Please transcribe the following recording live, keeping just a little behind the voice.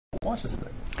Watch this thing.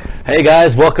 Hey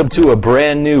guys, welcome to a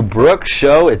brand new Brooke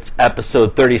Show. It's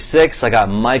episode 36. I got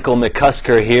Michael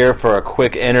McCusker here for a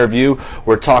quick interview.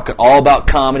 We're talking all about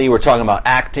comedy. We're talking about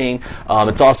acting.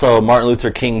 It's also Martin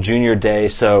Luther King Jr. Day,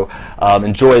 so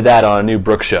enjoy that on a new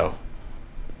Brooke Show.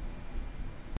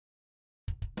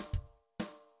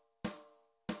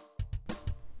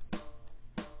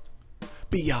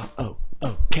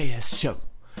 BROOKS show.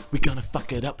 We gonna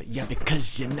fuck it up, yeah,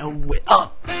 because you know it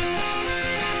up.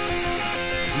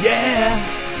 Yeah,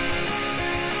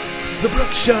 the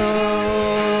Brooke Show.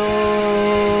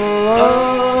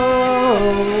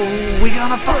 Oh, we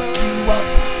gonna fuck you up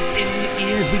in your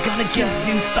ears. We gonna give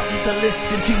you something to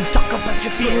listen to. Talk about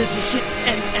your fears, your shit,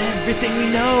 and everything we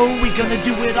know. We gonna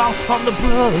do it all on the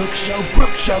Brooke Show.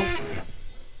 Brooke Show.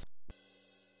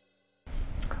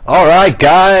 All right,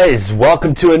 guys,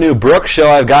 welcome to a new Brooke Show.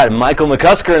 I've got Michael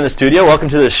McCusker in the studio. Welcome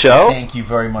to the show. Thank you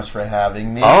very much for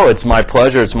having me. Oh, it's my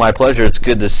pleasure. It's my pleasure. It's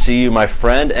good to see you, my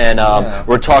friend. And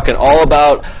we're talking all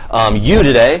about you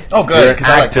today. Oh, good,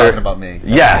 because I like talking about me.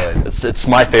 Yeah, it's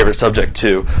my favorite subject,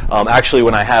 too. Actually,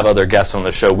 when I have other guests on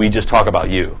the show, we just talk about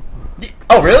you.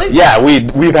 Oh, really? Yeah,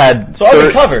 we've had... So I've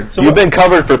been covered. So you've been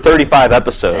covered for 35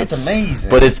 episodes. That's amazing.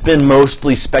 But it's been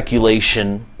mostly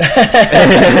speculation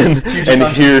and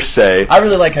hearsay. I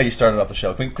really like how you started off the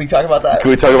show. Can we talk about that?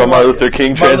 Can we talk about Martin Luther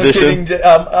King transition?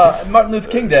 Martin Luther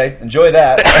King Day. Enjoy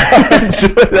that.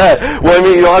 Enjoy that. Well, I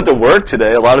mean, you don't have to work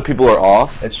today. A lot of people are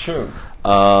off. It's true.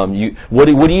 What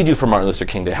do you do for Martin Luther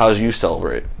King Day? How do you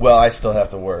celebrate? Well, I still have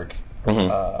to work. Mm-hmm.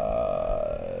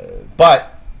 But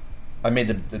I made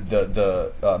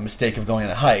the mistake of going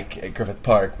on a hike at Griffith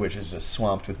Park, which is just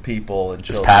swamped with people and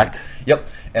children. Just packed? Yep.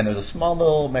 And there's a small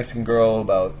little Mexican girl,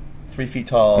 about 3 feet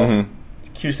tall, Mm-hmm.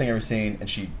 cutest thing I've ever seen, and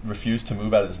she refused to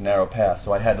move out of this narrow path,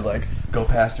 so I had to go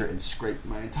past her and scrape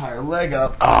my entire leg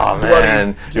up. Oh, bloody,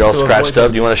 man. You're all scratched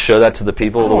up. Do you want to show that to the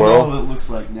people of the I world? don't know what it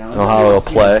looks like now. Know how it'll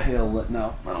play?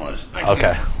 No, I don't want to.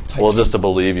 Okay. Well, just to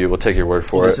believe you, we'll take your word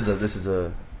for it. This is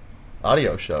a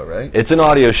audio show, right? It's an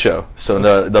audio show,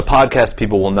 so the podcast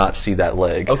people will not see that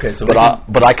leg. Okay, so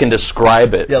but I can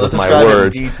describe it with my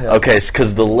words. It in detail. Okay,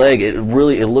 because the leg, it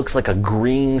looks like a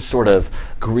green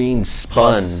green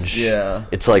sponge. Pus, yeah.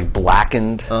 It's like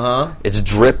blackened. It's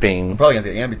dripping. I'm probably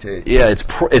gonna get amputated. Yeah,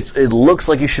 it looks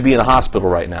like you should be in a hospital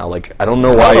right now. Like, I don't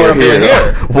know why you're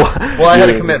here. Well, I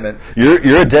had a commitment.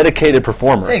 You're a dedicated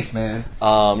performer. Thanks, man.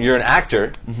 You're an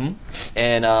actor. Mm-hmm.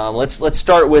 And let's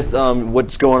start with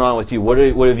what's going on with you. What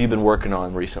have you been working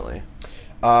on recently?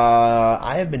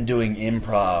 I have been doing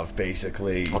improv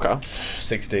basically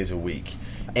 6 days a week.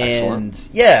 Excellent.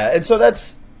 And so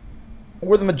that's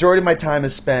where the majority of my time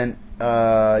is spent. It's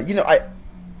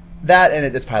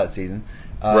pilot season.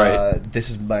 Right. This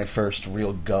is my first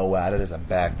real go at it, as I'm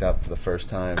backed up for the first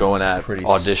time. Going at pretty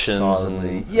auditions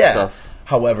solidly. and stuff.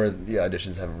 However, the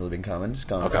auditions haven't really been coming. Just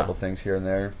gone a couple things here and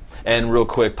there. And real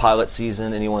quick, pilot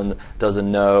season. Anyone that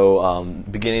doesn't know,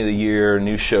 beginning of the year,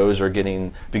 new shows are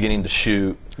beginning to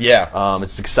shoot. Yeah.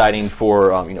 It's exciting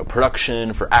for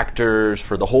production, for actors,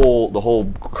 for the whole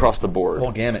across the board.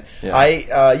 Whole gamut.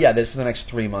 Yeah. This for the next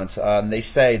 3 months. They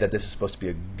say that this is supposed to be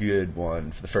a good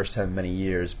one for the first time in many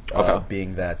years.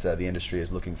 Being that the industry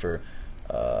is looking for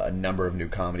a number of new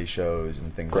comedy shows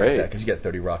and things like that. Because you got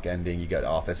 30 Rock ending, you got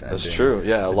Office ending. That's true.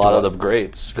 Yeah, a lot of the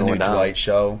greats the going new down. Dwight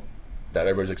show that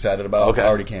everybody's excited about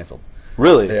already canceled.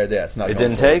 Really? It's not. It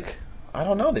didn't take. I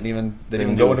don't know. They didn't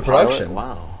even go into production.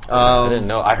 Wow. I didn't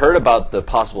know. I heard about the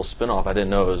possible spinoff. I didn't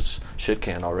know it was shit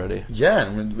canned already. Yeah,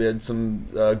 and we had some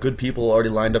good people already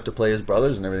lined up to play his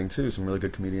brothers and everything too. Some really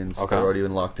good comedians who are already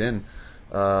been locked in.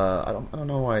 I don't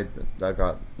know why I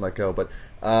got let go, but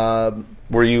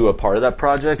were you a part of that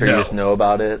project, or you just know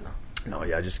about it? No,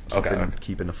 yeah, just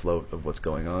keeping afloat of what's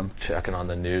going on, checking on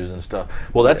the news and stuff.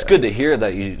 Well, that's good to hear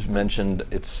that you mentioned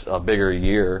it's a bigger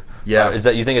year. Yeah, is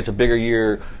that you think it's a bigger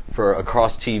year for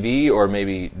across TV, or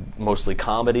maybe mostly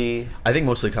comedy? I think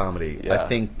mostly comedy. Yeah. I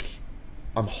think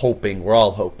we're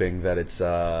all hoping that it's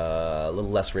a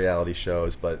little less reality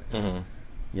shows, but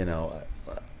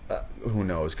who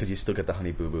knows? Because you still get the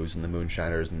Honey Boo Boos and the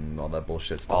Moonshiners and all that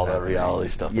bullshit stuff. All that reality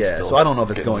stuff. Yeah, so I don't know if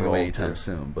it's going away anytime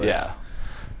soon. But yeah,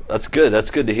 that's good.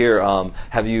 That's good to hear.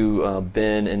 Have you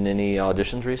been in any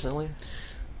auditions recently?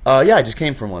 Yeah, I just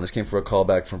came from one. I just came for a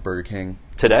callback from Burger King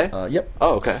today. Yep.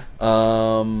 Oh, okay.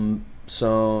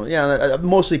 So yeah,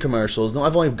 mostly commercials.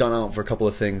 I've only gone out for a couple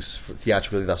of things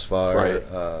theatrically thus far. Right.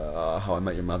 How I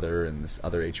Met Your Mother and this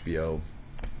other HBO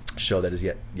show that is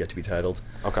yet to be titled.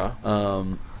 Okay.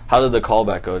 How did the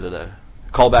callback go today?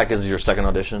 Callback is your second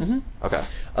audition? Mm-hmm. Okay.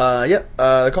 Yep.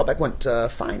 The callback went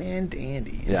fine and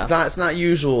dandy. Yeah. It's not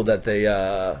usual that they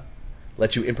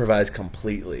let you improvise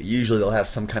completely. Usually they'll have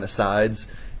some kind of sides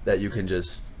that you can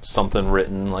just something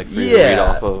written like for you to read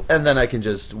off of, and then I can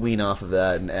just wean off of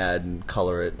that and add and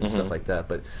color it and stuff like that.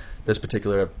 But this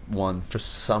particular one, for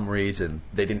some reason,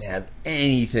 they didn't have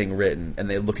anything written, and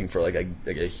they're looking for like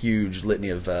a huge litany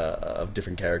of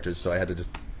different characters. So I had to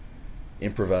just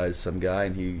improvise some guy,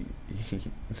 and he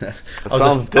that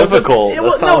sounds difficult.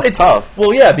 That sounds tough.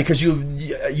 Well, yeah, because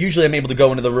usually I'm able to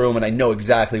go into the room and I know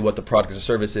exactly what the product or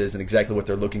service is and exactly what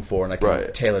they're looking for, and I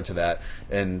can tailor to that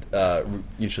and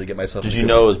usually get myself. Did you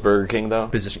know it was Burger King though?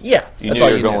 Position, yeah. You knew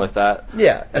you were going with that.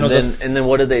 Yeah, and then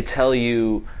what did they tell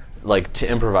you like to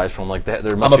improvise from? Like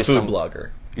there must be I'm a food blogger.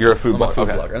 You're a food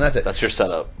blogger, and that's it. That's your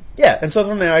setup. Yeah, and so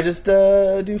from there I just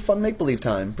do fun make-believe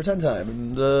time, pretend time.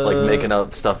 And, like making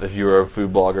up stuff if you were a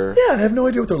food blogger? Yeah, I have no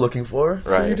idea what they're looking for.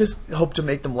 So you just hope to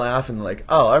make them laugh and like,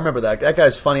 oh, I remember that. That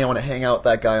guy's funny, I want to hang out with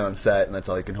that guy on set, and that's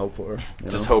all you can hope for.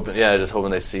 Just hoping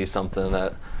they see something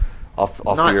that off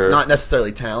your... Not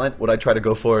necessarily talent. What I try to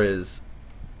go for is,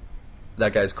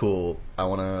 that guy's cool.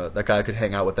 That guy could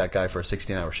hang out with that guy for a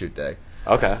 16-hour shoot day.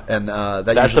 Okay, and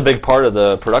that's a big part of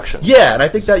the production. Yeah, and I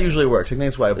think that usually works. I think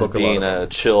that's why I book being a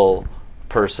chill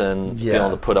person, being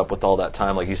able to put up with all that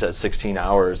time, like you said, 16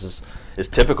 hours is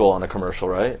typical on a commercial,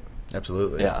 right?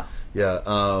 Absolutely. Yeah.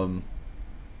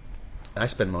 I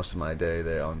spend most of my day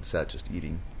there on set just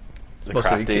eating.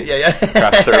 Crafty,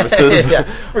 craft services.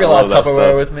 Bring a lot of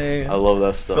Tupperware with me. I love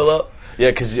that stuff. Fill up.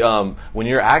 Yeah, because when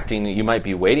you're acting, you might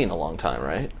be waiting a long time,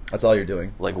 right? That's all you're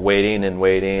doing. Like waiting and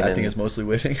waiting. Acting is mostly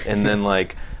waiting. And then,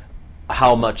 like,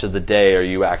 how much of the day are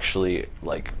you actually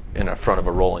like in front of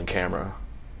a rolling camera?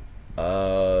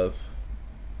 20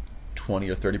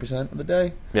 or 30% of the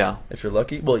day. Yeah, if you're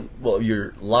lucky. Well,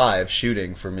 you're live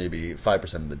shooting for maybe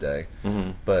 5% of the day,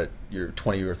 but you're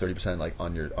 20 or 30% like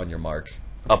on your mark.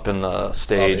 Up in the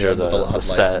stage or the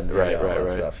set, and,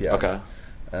 right. Stuff. Yeah. Okay.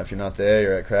 If you're not there,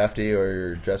 you're at Crafty or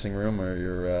your dressing room, or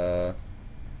you're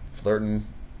flirting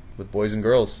with boys and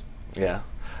girls. Yeah.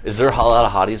 Is there a lot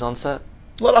of hotties on set?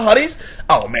 A lot of hotties?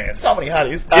 Oh man, so many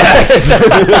hotties. Yes.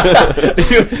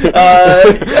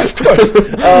 Of course.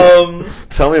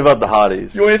 Tell me about the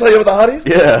hotties. You want me to tell you about the hotties?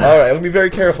 Yeah. All right. Let me be very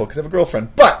careful because I have a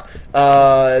girlfriend. But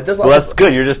there's a lot. Well, that's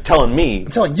good. You're just telling me.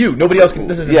 I'm telling you. Nobody else can.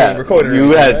 This isn't being recorded.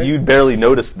 You barely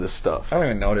noticed this stuff. I don't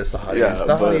even notice the hotties. Yeah,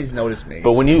 the hotties notice me.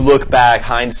 But when you look back,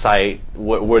 hindsight,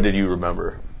 where did you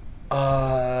remember? Where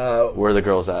are the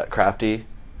girls at? Crafty?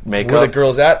 Makeup? Where the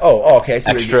girls at? Oh, okay.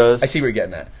 Extras? I see where you're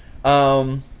getting at. I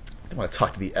don't want to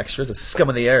talk to the extras. The scum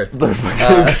of the earth. They're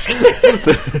They're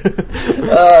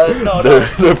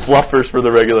fluffers for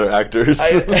the regular actors.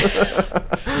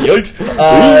 Yikes.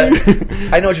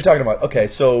 I know what you're talking about. Okay,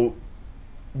 so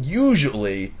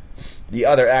usually the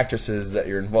other actresses that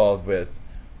you're involved with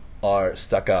are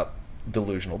stuck-up,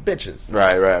 delusional bitches.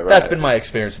 Right. That's been my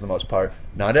experience for the most part.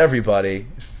 Not everybody.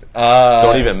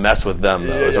 Don't even mess with them,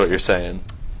 though, is what you're saying.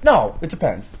 No, it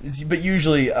depends. But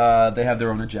usually they have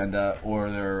their own agenda, or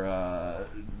they're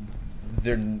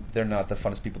not the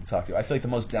funnest people to talk to. I feel like the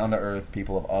most down to earth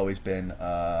people have always been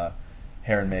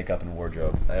hair and makeup and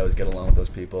wardrobe. I always get along with those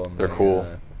people. And they're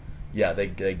cool. Yeah, they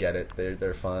get it.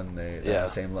 They're fun. They're the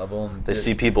same level. And they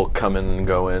see people come in and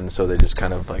go in, so they just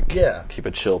kind of like keep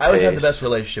a chill pace. I always have the best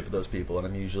relationship with those people,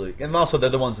 and also they're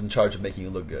the ones in charge of making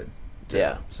you look good. Too.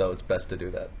 Yeah, so it's best to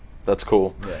do that. That's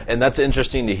cool, yeah. And that's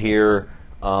interesting to hear.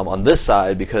 On this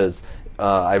side, because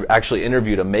I actually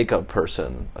interviewed a makeup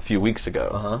person a few weeks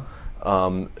ago.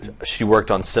 She worked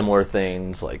on similar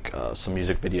things, like some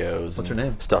music videos. What's her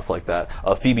name? Stuff like that.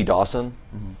 Phoebe Dawson.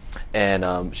 And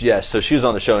so she was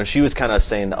on the show, and she was kind of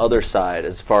saying the other side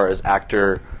as far as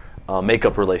actor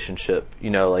makeup relationship.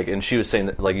 And she was saying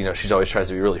that, she's always tries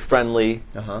to be really friendly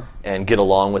and get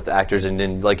along with the actors, and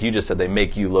then, like you just said, they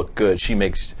make you look good. She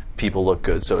makes people look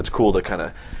good, so it's cool to kind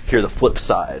of hear the flip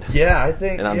side. Yeah, I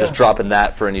think. And I'm just dropping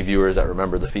that for any viewers that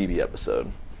remember the Phoebe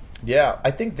episode. Yeah,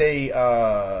 I think they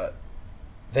have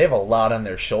a lot on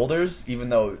their shoulders, even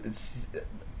though it's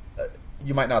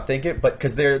you might not think it, but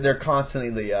because they're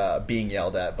constantly being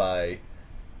yelled at by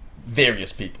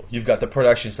various people. You've got the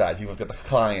production side, you've got the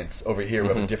clients over here who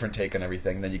have a different take on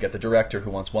everything, and then you get the director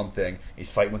who wants one thing, he's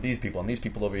fighting with these people and these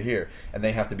people over here, and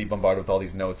they have to be bombarded with all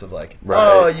these notes of like,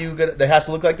 they has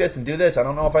to look like this and do this, I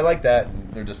don't know if I like that,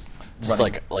 and they're just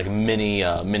like mini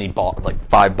like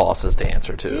 5 bosses to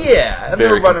answer to. Yeah, and very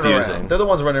they're running confusing. Around. They're the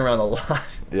ones running around a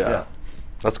lot. Yeah.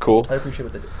 That's cool. I appreciate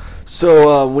what they do.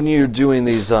 So when you're doing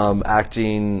these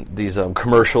acting, these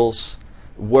commercials,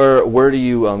 where do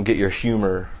you get your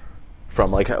humor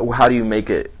from? Like, how do you make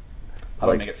it? How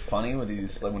do I make it funny with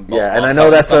these? Like, when and I know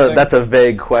that's a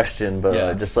vague question,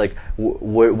 but just like,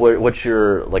 what's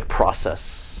your like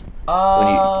process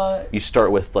When you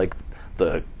start with like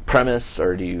the premise,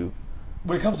 or do you?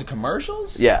 When it comes to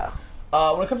commercials, Yeah,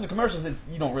 when it comes to commercials,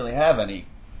 you don't really have any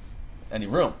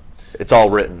room. it's all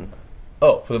written.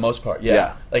 Oh, for the most part, yeah.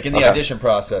 Yeah. Like in the Okay. audition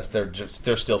process,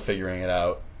 they're still figuring it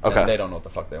out. And Okay. they don't know what the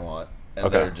fuck they want, and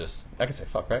Okay. they're just I can say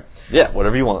fuck, right? Yeah,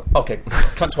 whatever you want. Okay,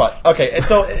 cunt twat. Okay, and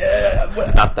so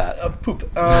Not that. poop.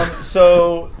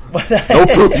 So No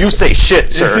poop. You say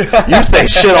shit, sir. You say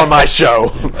shit on my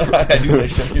show. I do say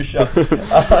shit on your show.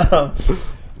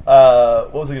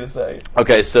 What was I gonna say?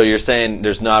 Okay, so you're saying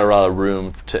there's not a lot of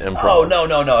room to improv.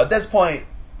 Oh no! At this point,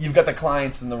 you've got the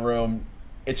clients in the room.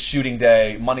 It's shooting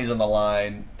day. Money's on the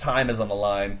line. Time is on the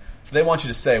line. So they want you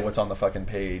to say what's on the fucking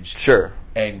page. Sure.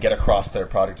 And get across their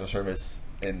product or service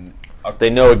in. They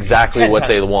know exactly 10 what times-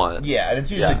 they want. Yeah, and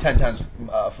it's usually Yeah. 10 times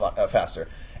faster.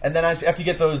 And then after you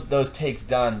get those takes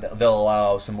done, they'll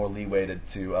allow some more leeway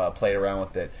to play around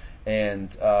with it, and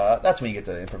that's when you get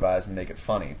to improvise and make it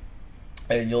funny.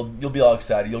 And you'll be all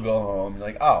excited. You'll go home. You're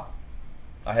like, oh,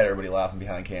 I had everybody laughing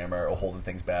behind camera or holding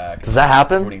things back. Does that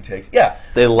happen? Ruining takes. Yeah.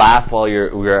 They laugh while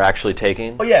we're actually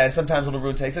taking. Oh yeah, and sometimes it'll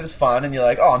ruin takes. It's fun, and you're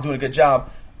like, oh, I'm doing a good job.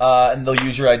 And they'll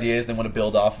use your ideas. They want to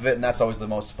build off of it, and that's always the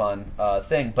most fun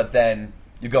thing. But then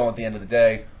you go at the end of the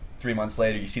day, 3 months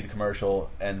later, you see the commercial,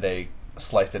 and they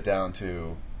sliced it down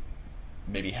to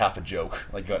maybe half a joke.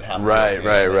 Like you got half. Right, a joke,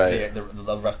 right, and right.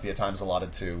 The rest of the time is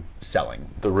allotted to selling.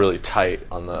 They're really tight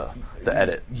on the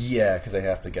edit. Yeah, because they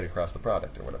have to get across the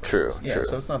product or whatever. True, Yeah, true.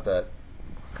 so it's not that.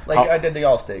 Like I did the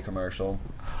Allstate commercial.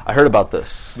 I heard about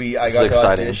this. I This got is to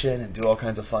exciting. audition and do all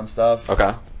kinds of fun stuff.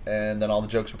 Okay. And then all the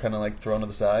jokes were kind of like thrown to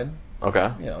the side.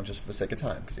 Okay. You know, just for the sake of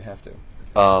time, because you have to.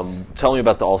 Tell me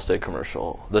about the Allstate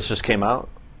commercial. This just came out.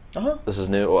 Uh-huh. This is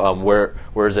new.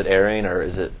 Where is it airing, or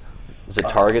is it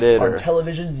targeted? On or?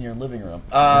 televisions in your living room.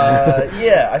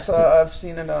 Yeah, I've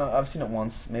seen it. I've seen it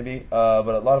once, maybe. But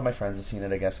a lot of my friends have seen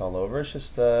it. I guess all over. It's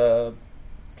just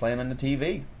playing on the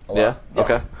TV. A lot. Yeah.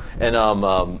 Okay. And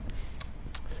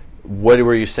what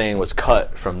were you saying was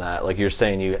cut from that? Like you're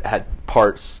saying you had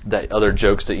parts that other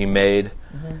jokes that you made,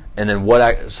 and then what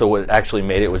actually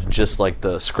made it was just like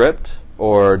the script,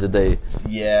 or did they?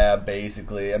 Yeah,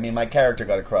 basically. I mean, my character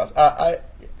got across.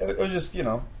 It was just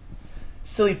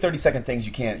silly 30-second things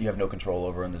you have no control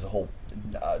over, and there's a whole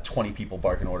 20 people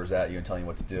barking orders at you and telling you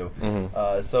what to do.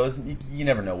 So you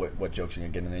never know what jokes you're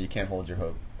gonna get in there. You can't hold your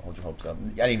hopes up. I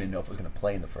didn't even know if it was gonna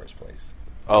play in the first place.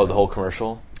 Oh, the whole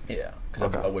commercial. Yeah, because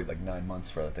Okay. I waited like 9 months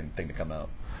for that thing to come out.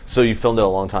 So you filmed it a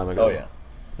long time ago. Oh yeah.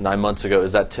 9 months ago.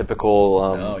 Is that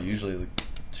typical? No, usually like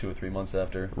 2 or 3 months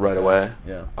after. Right away?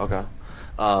 Yeah. Okay.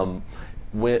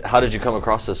 How did you come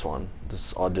across this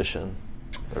audition?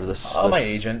 Or this? My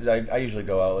agent. I usually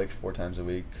go out like 4 times a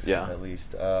week. Yeah. At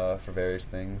least for various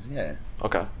things. Yeah.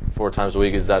 Okay. 4 times a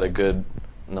week. Is that a good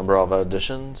number of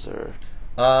auditions, or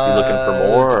you looking for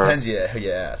more? Depends. Yeah, who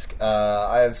you ask.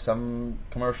 I have some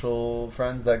commercial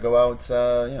friends that go out,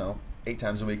 8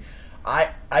 times a week.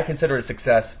 I consider it a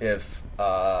success if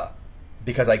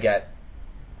because I get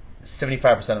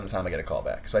 75% of the time I get a call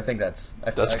back. So I think that's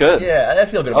good. Yeah, I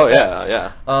feel good about that.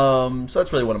 yeah. So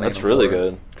that's really what I'm. That's really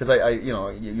good. Because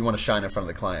you want to shine in front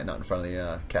of the client, not in front of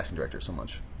the casting director so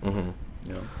much.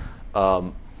 Mm-hmm.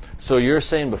 So you're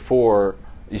saying before,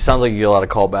 you sound like you get a lot of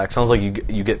callbacks. Sounds like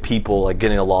you get people like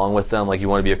getting along with them. Like you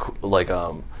want to be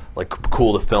like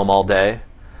cool to film all day.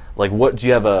 Like what do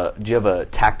you have a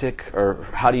tactic, or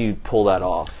how do you pull that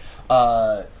off?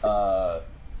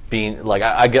 Being like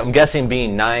I'm guessing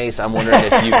being nice. I'm wondering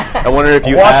if you. I wonder if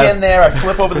you walk in there. I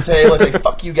flip over the table. I say,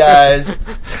 "Fuck you guys."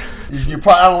 I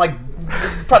don't like.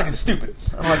 This product is stupid.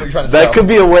 I don't like what you're trying to sell. That could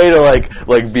be a way to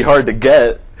like be hard to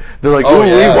get. They're like, Oh, ooh,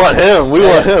 yeah. we want him. We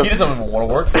want him. He doesn't even want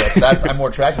to work for us. I'm more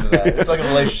attracted to that. It's like a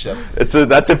relationship.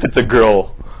 That's if it's a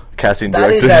girl casting That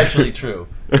director. is actually true.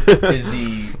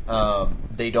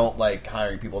 They don't like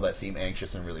hiring people that seem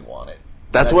anxious and really want it.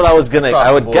 That's what I was gonna. Across I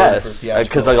the would board guess for theatrical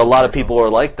because like a lot of commercial. people are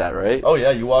like that, right? Oh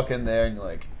yeah, you walk in there and you're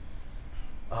like,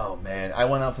 oh man, I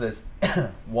went out for this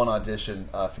one audition.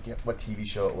 I forget what TV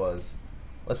show it was.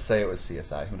 Let's say it was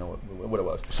CSI. Who knows what it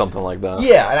was? Something like that.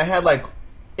 Yeah, and I had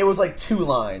it was like 2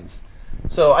 lines,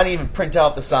 so I didn't even print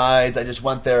out the sides. I just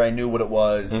went there. I knew what it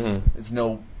was. Mm-hmm. It's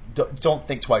don't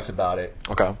think twice about it.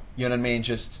 Okay. You know what I mean?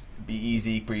 Just be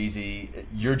easy, breezy.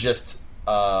 You're just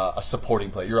a supporting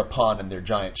player. You're a pawn in their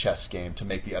giant chess game to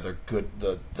make the other good,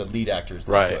 the lead actors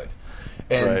look Right. good.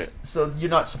 And Right. so you're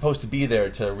not supposed to be there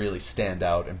to really stand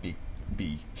out and be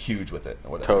huge with it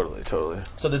or whatever. Totally.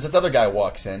 So there's this other guy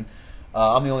walks in.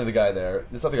 I'm the only other guy there.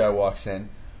 This other guy walks in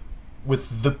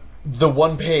with the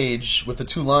one page with the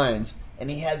 2 lines, and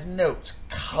he has notes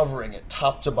covering it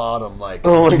top to bottom, like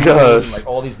oh my gosh, and, like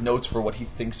all these notes for what he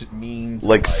thinks it means,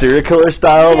 like serial killer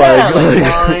style, yeah, like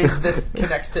lines. This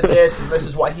connects to this, and this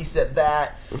is why he said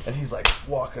that. And he's like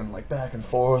walking like back and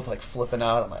forth, like flipping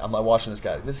out. I'm like watching this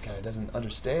guy. This guy doesn't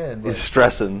understand. He's like,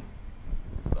 stressing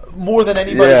more than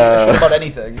anybody about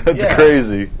anything. That's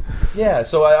crazy. Yeah.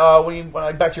 So when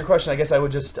back to your question, I guess I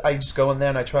just go in there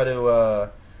and I try to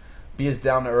be as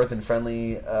down to earth and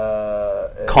friendly,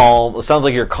 calm. It sounds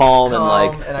like you're calm and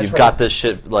like and you've got this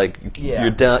shit. Like you're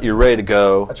down, you're ready to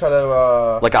go. I try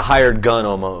to like a hired gun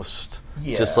almost.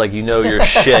 Yeah. Just like you know your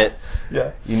shit.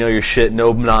 Yeah. You know your shit.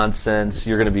 No nonsense.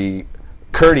 You're gonna be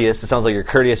courteous. It sounds like you're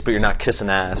courteous, but you're not kissing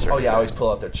ass. Or I always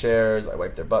pull out their chairs. I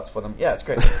wipe their butts for them. Yeah, it's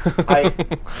great.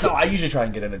 I usually try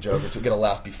and get in a joke or to get a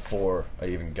laugh before I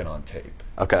even get on tape.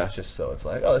 Okay. It's just so it's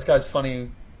like, oh, this guy's funny.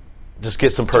 Just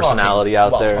get some personality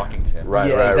out there. Talking to him. Right,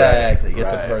 yeah, right, exactly. Right. Get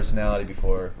some personality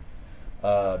before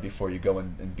you go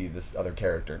and be this other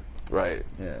character. Right.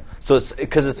 Yeah. So it's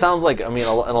because it sounds like, I mean, in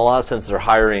a lot of sense, they're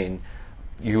hiring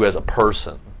you as a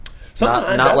person.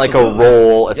 Not like a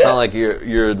role. It's not like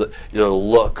you're the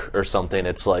look or something.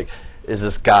 It's like, is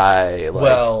this guy like...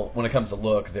 Well, when it comes to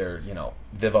look,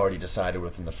 they've already decided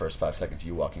within the first 5 seconds of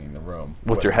you walking in the room.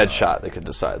 With your headshot, they could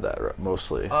decide that, right?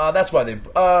 Mostly. That's why they...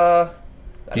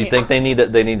 Do you think they need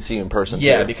to see you in person?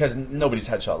 Yeah, too? because nobody's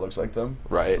headshot looks like them.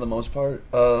 Right. For the most part.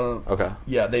 Okay.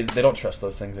 Yeah, they don't trust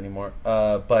those things anymore.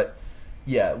 But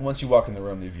yeah, once you walk in the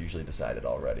room, they've usually decided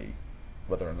already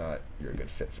whether or not you're a good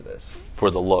fit for this. For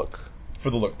the look. For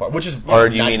the look part, which is... Or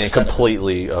do you mean it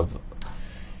completely of...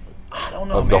 I don't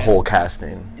know, of the whole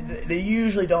casting. They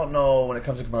usually don't know when it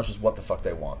comes to commercials what the fuck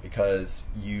they want, because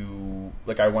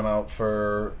I went out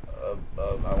for I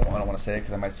don't want to say it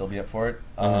because I might still be up for it.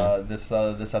 This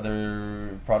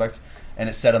other product, and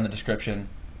it said on the description,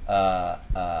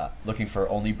 looking for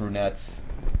only brunettes,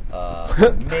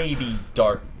 maybe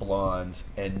dark blondes,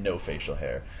 and no facial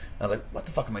hair. I was like, what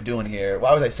the fuck am I doing here?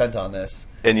 Why was I sent on this?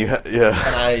 And And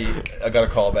I got a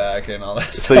call back and all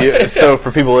that. So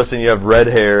for people listening, you have red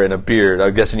hair and a beard.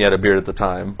 I'm guessing you had a beard at the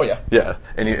time. Oh yeah. Yeah,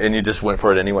 and you just went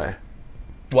for it anyway.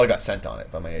 Well, I got sent on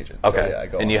it by my agent. Okay. So, yeah, I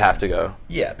go and you have to go.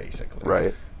 Yeah, basically.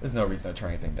 Right. There's no reason to turn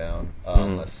anything down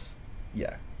unless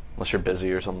you're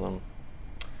busy or something.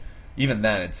 Even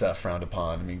then, it's frowned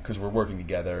upon. I mean, because we're working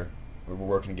together. We're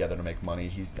working together to make money.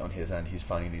 He's on his end. He's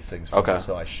finding these things for me,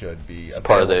 so I should be available.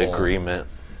 Part of the agreement.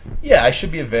 Yeah, I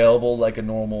should be available like a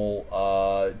normal.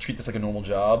 Treat this like a normal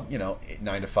job.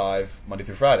 9 to 5, Monday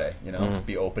through Friday.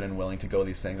 Be open and willing to go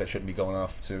these things. I shouldn't be going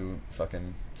off to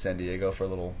fucking San Diego for a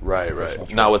little right.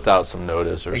 Not without some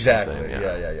notice or exactly. something.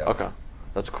 Yeah. Okay,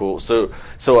 that's cool. So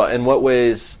in what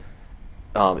ways?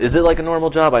 Is it like a normal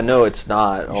job? I know it's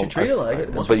not. You should treat it like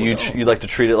it. But you like to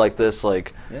treat it like this,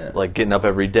 like getting up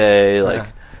every day,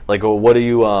 like what do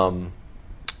you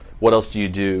what else do you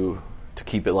do to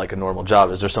keep it like a normal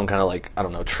job? Is there some kind of like, I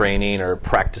don't know, training or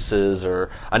practices, or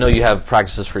I know you have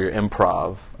practices for your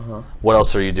improv. What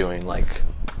else are you doing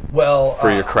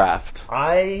for your craft?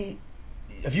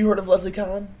 Have you heard of Leslie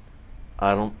Kahn?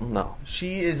 I don't know.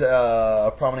 She is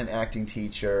a prominent acting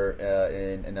teacher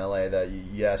in LA that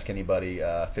you ask anybody,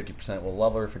 50% will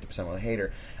love her, 50% will hate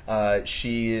her.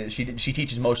 She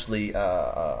teaches mostly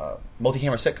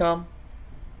multi-camera sitcom,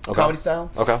 comedy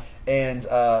style. Okay. And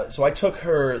so I took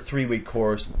her 3-week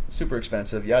course, super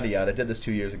expensive, yada yada. Did this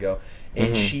 2 years ago,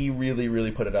 and she really,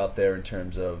 really put it out there in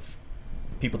terms of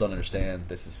people don't understand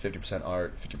this is 50%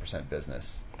 art, 50%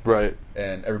 business. Right.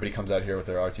 And everybody comes out here with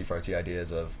their artsy fartsy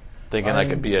ideas of thinking I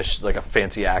could be a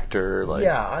fancy actor,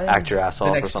 act your ass off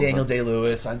or something. The next Daniel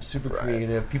Day-Lewis. I'm super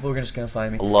creative. People are just going to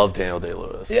find me. I love Daniel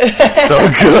Day-Lewis. Yeah. So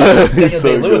good. Daniel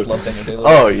Day-Lewis loves Daniel Day-Lewis.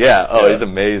 Oh, yeah. Oh, he's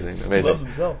amazing. Amazing. He loves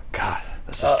himself. God,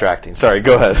 that's distracting. Sorry,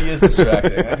 go ahead. He is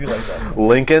distracting. I do like that.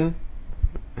 Lincoln?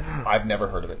 I've never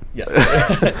heard of it. Yes.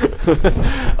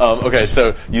 Okay,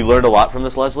 so you learned a lot from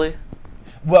this, Leslie?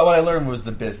 Well, what I learned was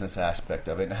the business aspect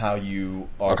of it and how you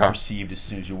are perceived as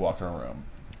soon as you walk in a room.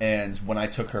 And when I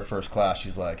took her first class,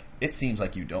 she's like, it seems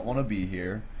like you don't want to be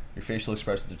here. Your facial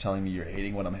expressions are telling me you're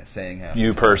hating what I'm saying half you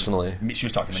the time. Personally? She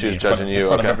was talking to me. She was judging you? In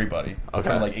front of everybody. Okay. In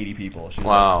front of like 80 people. She was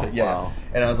wow. Like, yeah. Wow.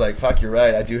 And I was like, fuck, you're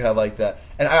right. I do have like that.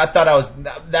 And I thought I was,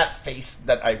 that face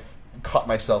that I caught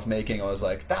myself making, I was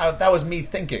like, that was me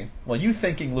thinking. Well, you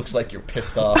thinking looks like you're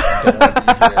pissed off and don't want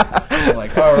to be here. I'm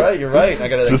like, all right, you're right. I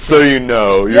gotta just so you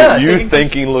know, you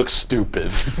thinking looks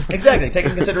stupid. Exactly,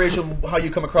 taking consideration how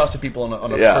you come across to people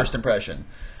on a first impression.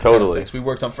 Totally. So we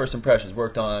worked on first impressions.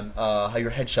 Worked on how your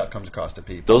headshot comes across to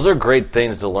people. Those are great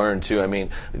things to learn too. I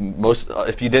mean,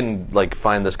 if you didn't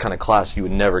find this kind of class, you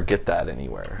would never get that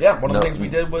anywhere. Yeah, one of the things we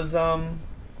did was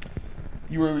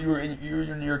you were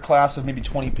in your class of maybe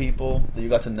 20 people that you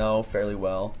got to know fairly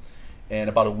well, and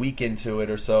about a week into it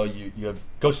or so, you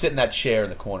go sit in that chair in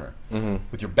the corner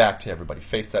with your back to everybody,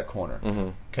 face that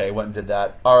corner. Okay, went and did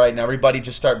that. All right, now everybody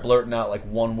just start blurting out like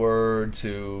one word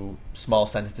to small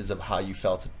sentences of how you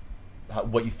felt,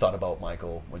 what you thought about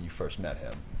Michael when you first met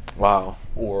him. Wow.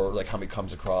 Or like how he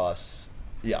comes across.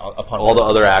 Yeah, upon all the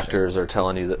other actors are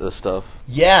telling you this stuff.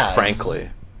 Yeah,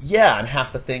 frankly. Yeah, and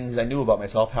half the things I knew about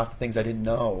myself, half the things I didn't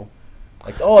know.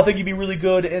 Like, oh, I think you'd be really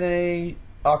good in a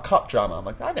cop drama. I'm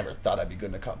like, I never thought I'd be good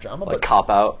in a cop drama. Like Cop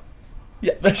Out?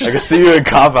 Yeah. I can see you in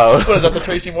Cop Out. What is that, the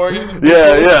Tracy Morgan?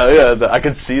 Yeah. I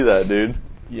can see that, dude.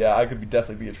 Yeah, I could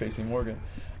definitely be a Tracy Morgan.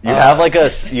 You have like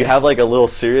a little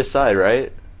serious side,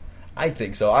 right? I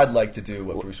think so. I'd like to do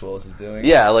what Bruce Willis is doing.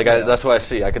 Yeah, that's what I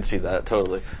see. I can see that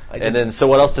totally. And then, so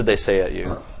what else did they say at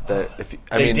you?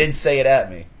 They did say it at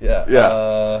me. Yeah.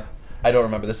 Yeah. I don't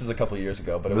remember. This was a couple of years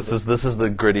ago, but this is the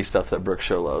gritty stuff that Brooke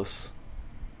Show loves.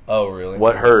 Oh, really?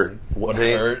 What hurt? What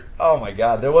hurt? Oh my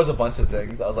God, there was a bunch of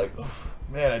things. I was like,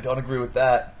 man, I don't agree with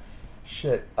that.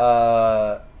 Shit.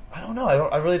 I don't know.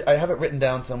 I have it written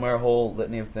down somewhere, a whole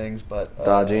litany of things, but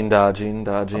dodging. I'm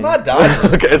not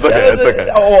dodging. Okay, it's okay. It's okay.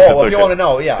 If you want to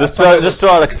know, yeah. Just throw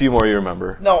out a few more you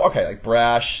remember. No, okay, like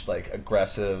brash, like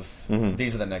aggressive.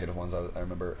 These are the negative ones I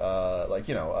remember.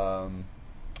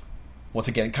 Once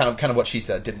again, kind of what she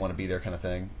said, didn't want to be there, kind of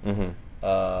thing.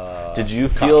 Did you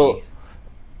feel? Cocky.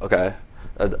 Okay.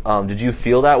 Did you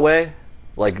feel that way?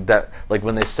 Like that? Like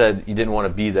when they said you didn't want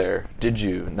to be there, did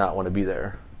you not want to be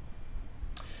there?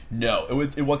 No,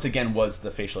 it once again was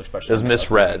the facial expression. It was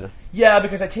misread. Yeah,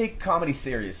 because I take comedy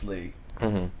seriously,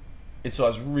 and so I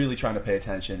was really trying to pay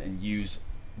attention and use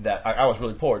that. I was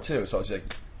really poor too, so I was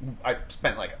like, I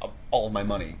spent like all of my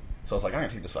money. So I was like, I'm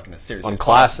gonna take this fucking as seriously. On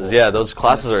classes, yeah, those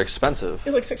classes are expensive.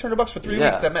 It was like $600 for 3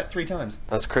 weeks. That met 3 times.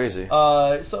 That's crazy. So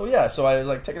I was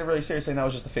like taking it really seriously, and that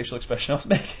was just the facial expression I was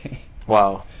making.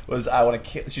 Wow. Was I want to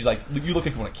kill? She's like, you look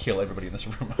like you want to kill everybody in this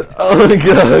room. Oh my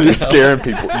God, you're scaring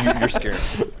people. You're scaring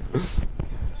people.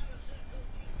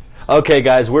 Okay,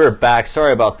 guys, we're back.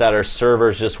 Sorry about that. Our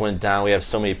servers just went down. We have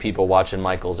so many people watching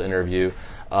Michael's interview.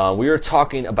 We were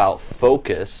talking about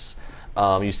focus.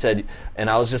 You said, and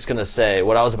I was just going to say,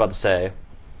 what I was about to say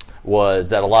was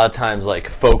that a lot of times, like,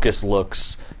 focus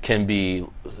looks can be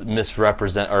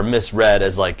misread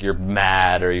as, like, you're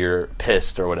mad or you're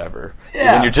pissed or whatever.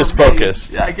 Yeah, when you're just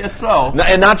focused. Yeah, I guess so.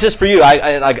 And not just for you.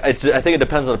 I think it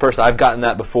depends on the person. I've gotten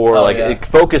that before.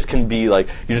 Focus can be, like,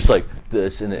 you're just like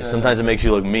this, and sometimes it makes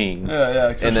you look mean. Yeah,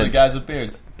 especially guys with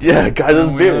beards. Yeah, guys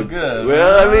with beards. Good.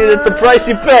 Well, I mean, it's the price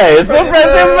you pay. It's the price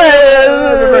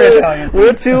you pay.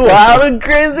 We're two wild and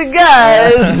crazy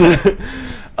guys.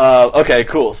 Okay,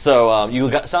 cool. So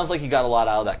sounds like you got a lot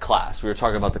out of that class. We were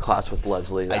talking about the class with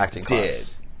Leslie, the acting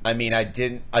class. I mean, I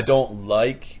don't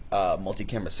like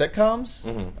multi-camera sitcoms.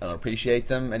 I don't appreciate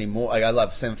them anymore. I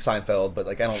love Seinfeld, but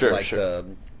like I don't like the.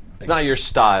 It's not your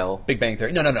style. Big Bang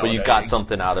Theory. No. But you got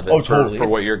something out of it for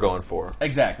what you're going for.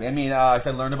 Exactly. I mean, cause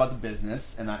I learned about the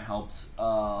business, and that helps a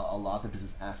lot, the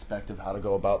business aspect of how to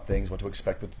go about things, what to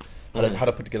expect, with how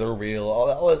to put together a reel,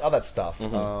 all that stuff.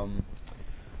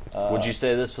 Would you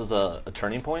say this was a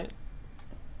turning point?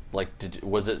 Like,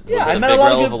 was it a big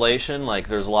revelation? Like,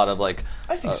 there's a lot of like.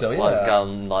 I think so. Yeah. Got a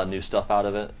lot of new stuff out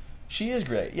of it. She is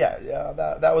great. Yeah.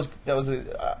 That was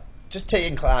just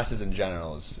taking classes in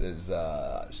general is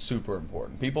super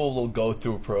important. People will go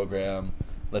through a program,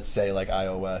 let's say like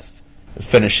iOS,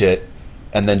 finish it,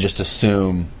 and then just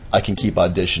assume I can keep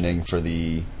auditioning for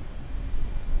the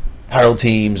Harold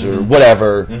teams or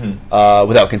whatever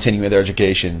without continuing their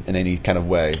education in any kind of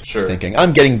way. Sure. Thinking,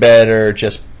 I'm getting better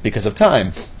just because of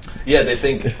time. Yeah, they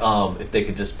think if they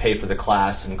could just pay for the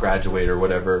class and graduate or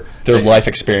whatever, their life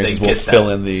experiences will fill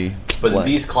in the But blank.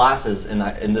 These classes,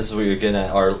 and this is what you're getting at,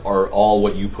 are all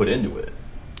what you put into it.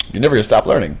 You're never gonna stop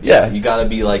learning. Yeah, you gotta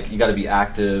be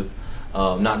active,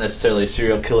 not necessarily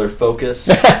serial killer focus,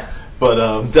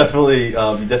 but definitely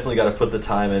you definitely got to put the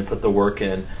time in, put the work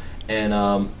in, and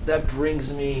that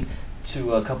brings me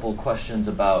to a couple of questions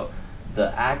about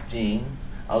the acting.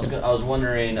 I was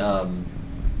wondering.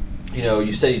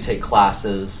 You said you take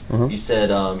classes. You said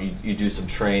you do some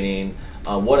training.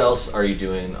 What else are you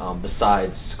doing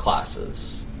besides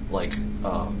classes? Like,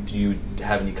 do you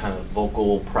have any kind of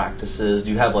vocal practices?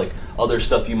 Do you have like other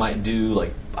stuff you might do?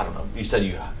 Like, I don't know. You said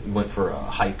you went for a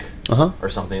hike or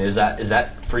something. Is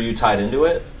that for you tied into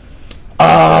it?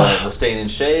 The staying in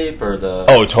shape or the?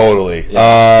 Oh, totally.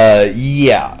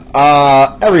 Yeah.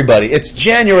 Everybody. It's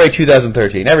January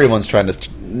 2013. Everyone's trying to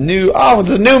New. Oh, it's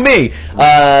a new me.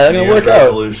 I'm gonna work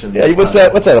out. Yeah, what's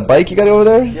that? What's that? A bike you got over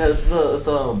there? Yeah, this is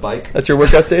a bike. That's your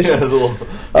workout station. Yeah, it's a little.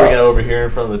 Bring it over here in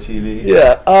front of the TV.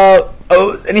 Yeah.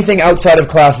 Anything outside of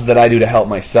classes that I do to help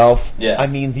myself? Yeah. I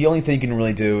mean, the only thing you can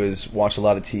really do is watch a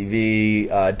lot of TV,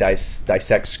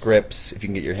 dissect scripts if you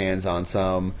can get your hands on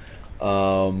some.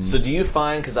 So do you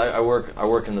find, because I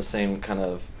work in the same kind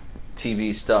of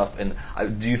TV stuff, and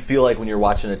do you feel like when you're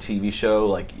watching a TV show,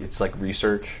 like it's like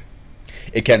research?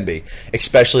 It can be,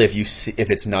 especially if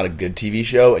it's not a good TV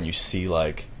show and you see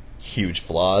like huge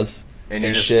flaws. And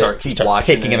you just shit, start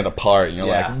watching picking it apart. And you're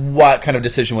like, Yeah. what kind of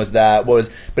decision was that? But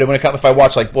if I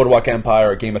watch like Boardwalk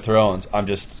Empire or Game of Thrones, I'm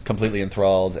just completely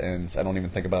enthralled and I don't even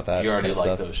think about that. You already kind of like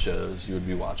stuff. those shows. You would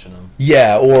be watching them.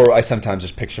 Yeah, or I sometimes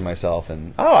just picture myself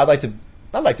and I'd like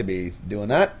to be doing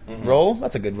that role.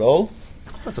 That's a good role.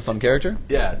 That's a fun character.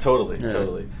 Yeah, totally.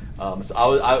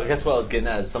 So I guess what I was getting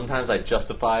at is sometimes I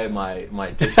justify my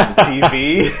addiction to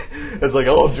TV. It's like,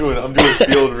 I'm doing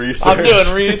field research. I'm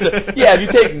doing research. Yeah, if you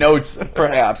take notes,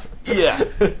 perhaps. Yeah.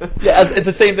 It's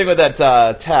the same thing with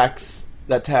that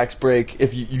tax break.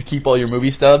 If you keep all your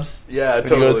movie stubs, Yeah, when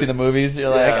totally. you go to see the movies, you're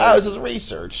like, Yeah. this is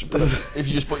research. But if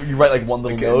you just you write like one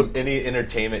little note. Any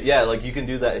entertainment, yeah, like you can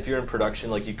do that if you're in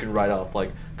production. Like you can write off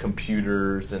like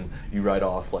computers, and you write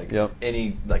off like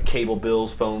any like cable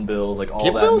bills, phone bills, like all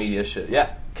Cable that bills? media shit.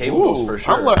 Yeah, cable bills for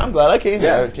sure. I'm glad I came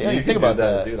yeah, here. you Think can about do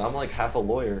that, dude. I'm like half a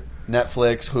lawyer.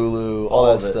 Netflix, Hulu, all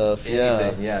that of it. stuff.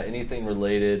 Anything, anything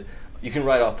related. You can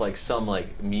write off like some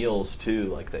like meals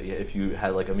too, like that. If you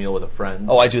had like a meal with a friend.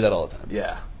 Oh, I do that all the time.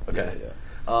 Yeah. Okay. Yeah.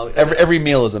 Every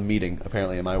meal is a meeting,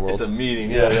 apparently, in my world. It's a meeting.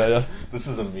 Yeah. This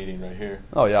is a meeting right here.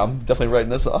 Oh yeah, I'm definitely writing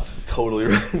this off. Totally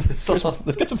right.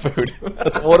 Let's get some food.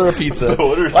 Let's order a pizza. Let's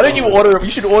order Why don't you order?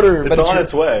 You should order. It's on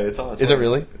its way. It's on its way. Is it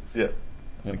really? Yeah.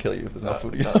 I'm gonna kill you if there's no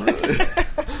food. Not really.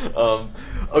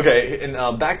 Okay,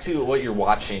 and back to what you're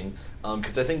watching,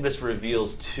 because I think this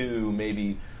reveals too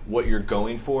maybe what you're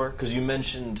going for. Because you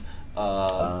mentioned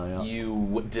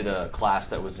you did a class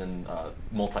that was in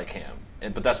multicam,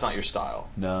 but that's not your style.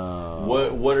 No.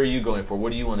 What are you going for?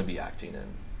 What do you want to be acting in?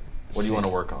 What do you want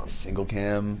to work on? Single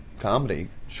cam comedy.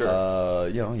 Sure.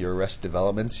 Your Arrested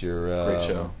Developments. Your Great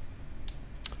show.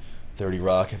 30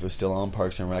 Rock, if it was still on.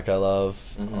 Parks and Rec, I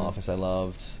love. Mm-hmm. Office, I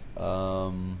loved.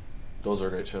 Those are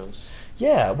great shows.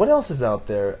 Yeah. What else is out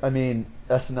there? I mean,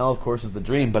 SNL, of course, is the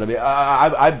dream. But I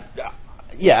mean,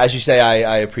 yeah, as you say,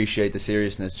 I appreciate the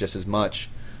seriousness just as much.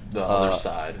 The other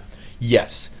side.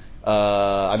 Yes.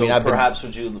 Perhaps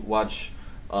would you watch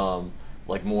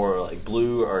like more like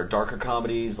blue or darker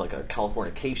comedies, like a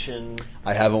Californication?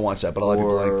 I haven't watched that, but a lot of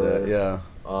people like that.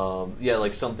 Yeah.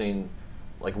 Like something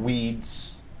like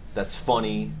Weeds that's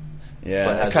funny.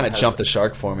 Yeah, it kind of jumped the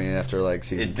shark for me after like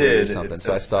season 3 or something,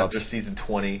 so I stopped. After season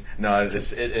 20. No,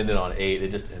 it ended on 8. It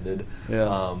just ended.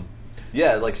 Yeah.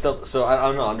 Yeah, like stuff. So I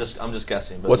don't know. I'm just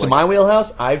guessing. But what's in my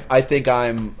wheelhouse? I think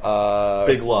I'm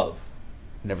Big Love.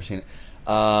 Never seen it.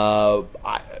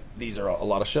 These are a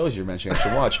lot of shows you're mentioning I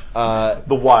should watch.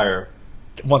 The Wire.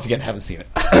 Once again, haven't seen it.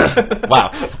 Wow.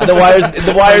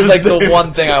 The Wire's like the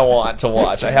one thing I want to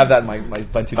watch. I have that in my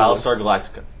to-do list. Battlestar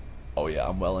Galactica. Oh yeah,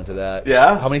 I'm well into that.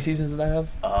 Yeah? How many seasons did I have?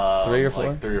 3 or 4?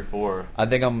 Like 3 or 4. I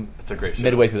think I'm It's a great show.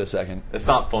 midway through the second. It's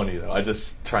not funny though. I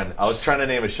was trying to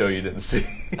name a show you didn't see.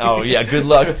 Oh yeah, good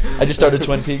luck. I just started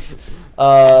Twin Peaks.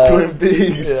 Twin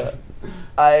Peaks. Yeah.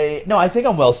 I think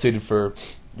I'm well suited for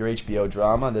your HBO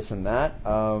drama, this and that.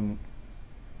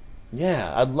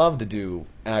 Yeah, I'd love to do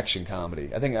action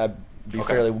comedy. I think I'd be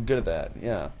fairly good at that.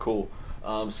 Yeah. Cool.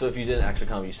 So if you did an action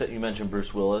comedy, you mentioned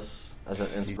Bruce Willis as an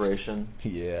inspiration.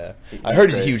 Yeah. I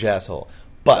heard he's a huge asshole.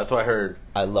 But that's what I heard.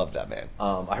 I love that man.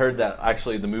 I heard that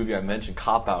actually the movie I mentioned,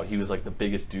 Cop Out, he was like the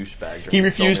biggest douchebag. He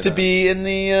refused to be in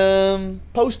the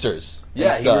posters.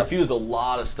 Yeah, he refused a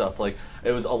lot of stuff. Like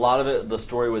it was a lot of it. The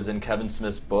story was in Kevin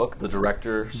Smith's book, the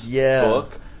director's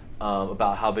book,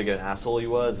 about how big an asshole he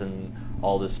was and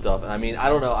all this stuff. And I mean, I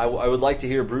don't know. I would like to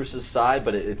hear Bruce's side,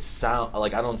 but it sounds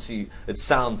like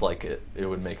it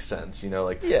would make sense. You know,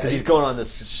 like because he's going on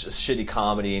this shitty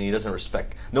comedy and he doesn't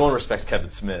respect. No one respects Kevin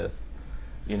Smith.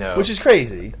 You know, which is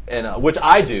crazy, and which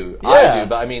I do,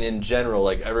 but I mean, in general,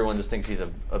 like everyone just thinks he's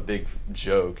a big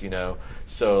joke, you know.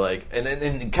 So like,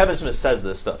 and Kevin Smith says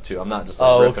this stuff too. I'm not just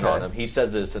like ripping on him. He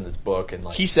says this in his book, and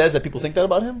like he says that people think that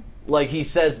about him. Like he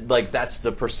says, like that's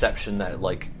the perception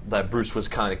that Bruce was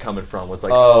kind of coming from. Was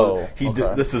like,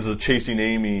 this is a Chasing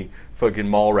Amy fucking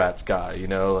Mallrats guy, you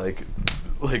know, like.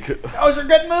 Those are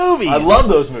good movies. I love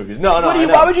those movies. No.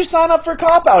 Why would you sign up for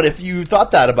Cop Out if you thought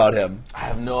that about him? I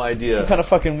have no idea. Some kind of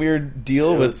fucking weird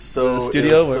deal with the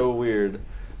studio. It was so weird.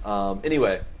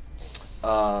 Anyway,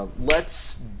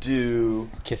 Let's do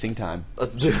Kissing time.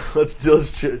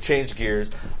 Let's change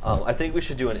gears. I think we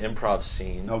should do an improv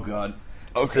scene. Oh God.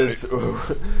 Okay.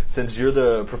 Since you're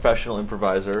the professional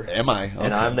improviser, Am I? Okay.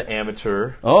 And I'm the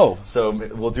amateur. Oh. So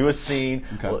we'll do a scene.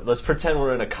 Okay. Let's pretend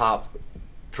we're in a cop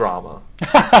drama.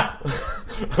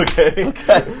 Okay.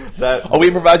 Are we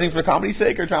improvising for comedy's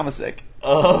sake or drama's sake?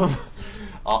 I'm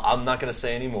not going to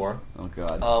say any more. Oh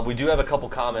God. We do have a couple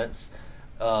comments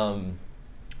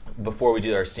before we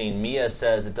do our scene. Mia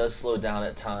says it does slow down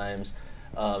at times.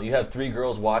 You have 3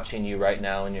 girls watching you right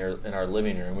now in our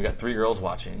living room. We got 3 girls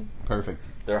watching. Perfect.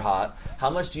 They're hot. How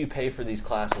much do you pay for these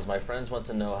classes? My friends want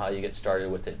to know how you get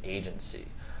started with an agency.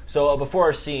 So before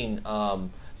our scene, do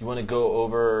you want to go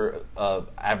over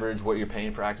average what you're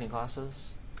paying for acting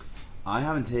classes? I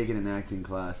haven't taken an acting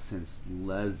class since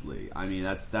Leslie. I mean,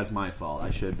 that's my fault.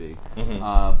 I should be.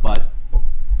 Mm-hmm. But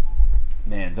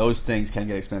man, those things can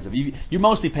get expensive. You're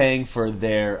mostly paying for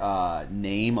their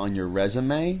name on your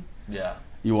resume. Yeah.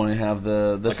 You want to have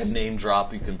the like a name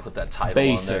drop. You can put that title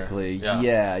basically. on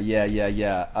there.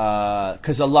 Yeah.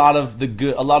 Because a lot of the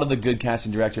good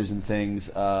casting directors and things,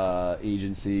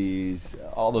 agencies,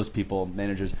 all those people,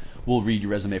 managers will read your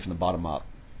resume from the bottom up,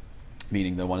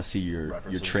 meaning they want to see your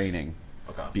training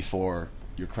before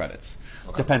your credits.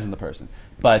 Okay. Depends on the person,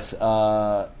 but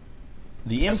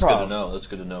the improv. That's good to know. That's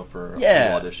good to know for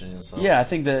auditioning and stuff. Yeah, I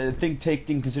think take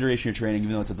in consideration your training,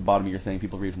 even though it's at the bottom of your thing.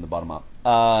 People read from the bottom up.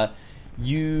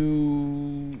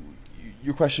 Your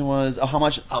question was how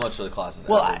much? How much are the classes?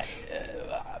 Well,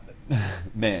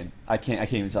 man, I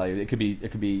can't even tell you. It could be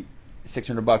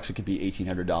 $600. It could be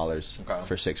 $1,800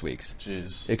 for 6 weeks.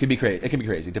 Jeez, it could be crazy. It can be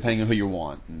crazy depending on who you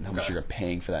want and how much you're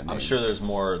paying for that name. I'm sure there's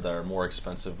more that are more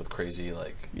expensive with crazy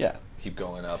keep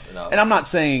going up and up. And I'm not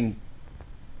saying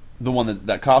the one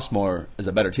that costs more is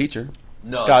a better teacher.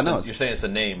 No, God knows. You're saying it's the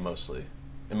name mostly.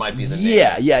 It might be the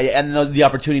name. Yeah, and the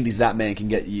opportunities that man can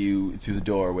get you through the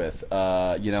door with,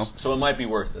 So it might be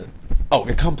worth it. Oh,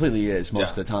 it completely is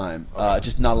most of the time. Okay.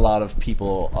 Just not a lot of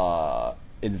people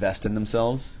invest in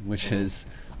themselves, which is,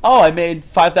 I made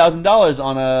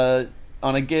 $5,000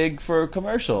 on a gig for a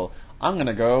commercial. I'm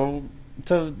gonna go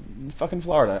to fucking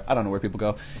Florida. I don't know where people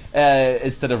go.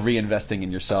 Instead of reinvesting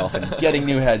in yourself and getting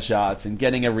new headshots and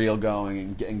getting a reel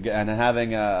going and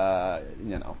having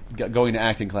going to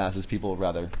acting classes, people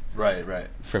rather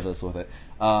frivolous with it.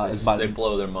 They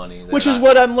blow their money. Which is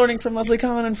what I'm learning from Leslie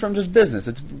Kahn and from just business.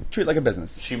 It's treat it like a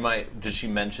business. Did she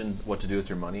mention what to do with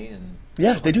your money? And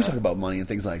yeah, they do talk about money and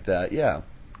things like that. Yeah.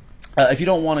 If you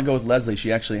don't want to go with Leslie,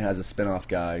 she actually has a spinoff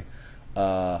guy.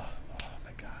 Oh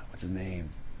my God, what's his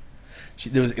name?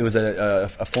 It was a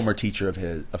former teacher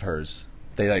of hers.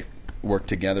 They worked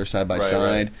together side by side.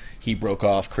 Right. He broke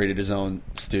off, created his own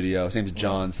studio. His name's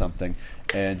John something,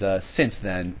 and since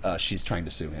then she's trying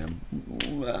to sue him.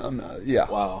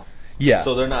 Yeah. Wow. Yeah.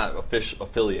 So they're not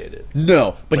affiliated.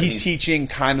 No, but he's teaching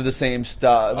kind of the same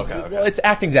stuff. Okay. Well,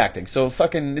 acting's acting. So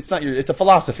fucking, it's not it's a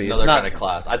philosophy. Another it's not kind of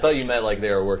class. I thought you meant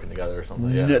they were working together or something.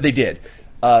 Yeah. No, they did.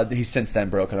 He's since then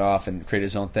broken off and created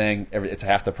his own thing. It's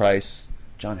half the price.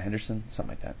 John Henderson,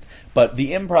 something like that. But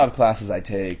the improv classes I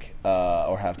take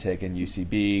or have taken,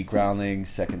 UCB,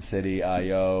 Groundlings, Second City,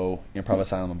 IO, Improv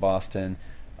Asylum in Boston,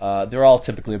 they're all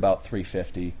typically about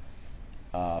 $350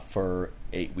 for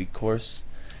 8-week course.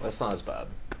 That's not as bad.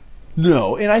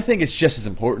 No, and I think it's just as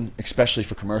important, especially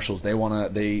for commercials.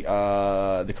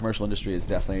 The commercial industry is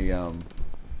definitely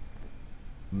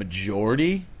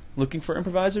majority looking for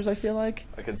improvisers, I feel like.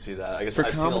 I can see that. I guess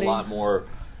I've seen a lot more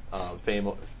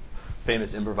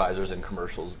famous improvisers in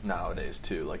commercials nowadays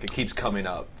too. It keeps coming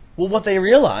up. Well, what they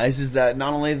realize is that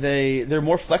not only they're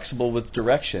more flexible with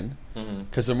direction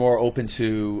because they're more open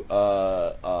to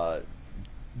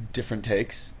different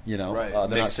takes. They're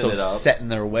not so set in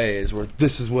their ways. Where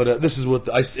this is what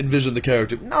I envision the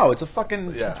character. No, it's a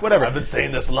fucking it's whatever. I've been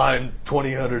saying this line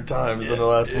 2,000 times in the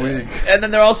last week. And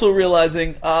then they're also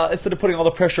realizing instead of putting all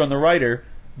the pressure on the writer,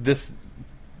 this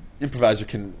improviser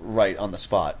can write on the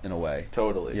spot in a way.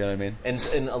 Totally. You know what I mean?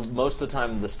 And most of the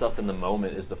time, the stuff in the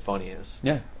moment is the funniest.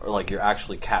 Yeah. Or you're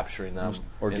actually capturing them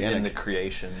in the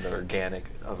creation, the organic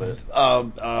of it.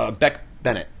 Beck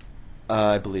Bennett,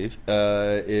 I believe,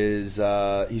 is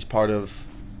he's part of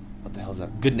what the hell is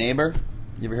that? Good Neighbor.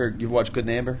 You ever watched Good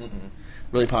Neighbor? Mm-mm.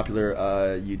 Really popular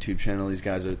YouTube channel. These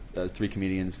guys are 3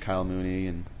 comedians: Kyle Mooney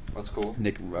and that's cool.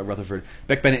 Nick Rutherford.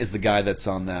 Beck Bennett is the guy that's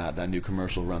on that new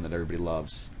commercial run that everybody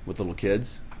loves with little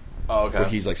kids. Oh, okay. Where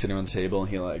he's sitting around the table and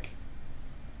he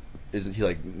is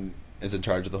in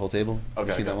charge of the whole table. Okay.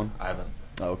 You seen that one? I haven't.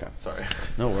 Oh, okay. Sorry.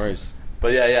 No worries.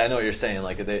 But yeah, I know what you're saying.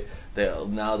 They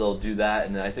now they'll do that,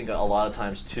 and I think a lot of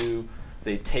times too,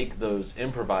 they take those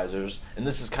improvisers, and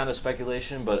this is kind of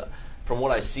speculation, but from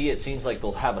what I see, it seems like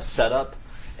they'll have a setup,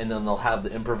 and then they'll have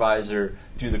the improviser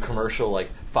do the commercial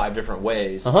like 5 different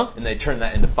ways, and they turn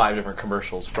that into 5 different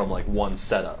commercials from like one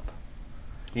setup.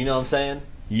 You know what I'm saying?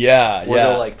 Yeah, Where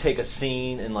they'll like take a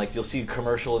scene and like you'll see a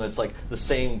commercial and it's like the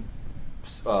same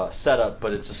setup,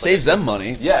 but it just saves them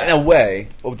money. Yeah, in a way,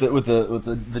 with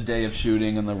the day of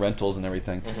shooting and the rentals and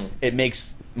everything, it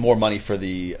makes more money for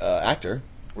the actor,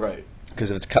 right? Because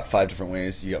if it's cut 5 different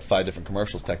ways, you got 5 different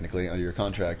commercials technically under your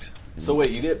contract. So wait,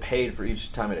 you get paid for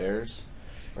each time it airs?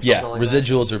 Yeah, like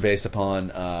residuals are based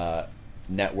upon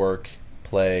network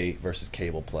play versus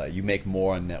cable play. You make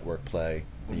more on network play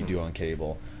than you do on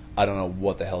cable. I don't know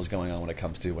what the hell's going on when it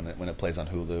comes to when it plays on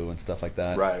Hulu and stuff like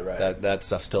that. Right. That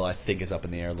stuff still I think is up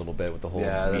in the air a little bit with the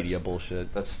whole media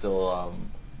bullshit. That's still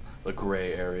the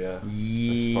gray area.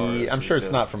 Yeah, I'm sure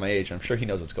it's not for my age. I'm sure he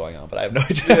knows what's going on, but I have no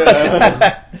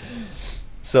idea.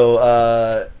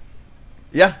 So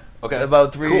yeah. Okay.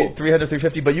 About 300,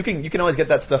 350, but you can always get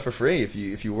that stuff for free if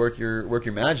you work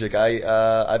your magic.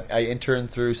 I interned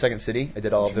through Second City. I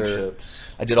did all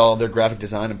of their graphic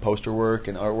design and poster work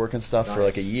and artwork and stuff for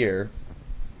like a year.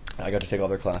 I got to take all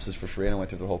their classes for free, and I went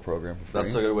through the whole program for free.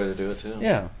 That's a good way to do it too.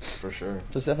 Yeah, for sure.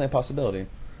 So it's definitely a possibility.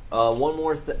 One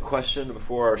more question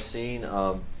before our scene.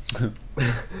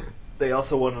 They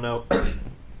also want to know.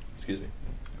 Excuse me.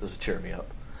 This is tearing me up.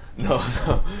 No.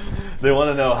 They want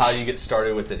to know how you get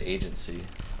started with an agency.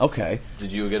 Okay. Did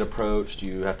you get approached? Do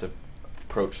you have to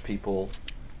approach people?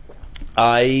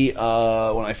 I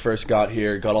when I first got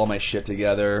here, got all my shit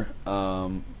together.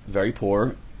 Very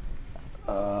poor.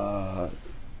 So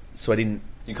I didn't.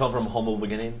 You come from humble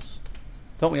beginnings?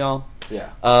 Don't we all? Yeah.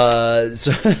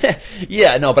 So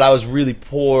yeah, no, but I was really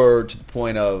poor to the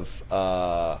point of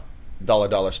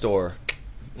dollar store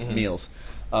meals.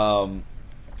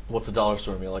 What's a dollar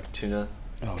store meal? Like tuna?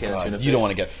 Oh, can God. of tuna You don't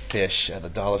want to get fish at the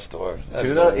dollar store. That's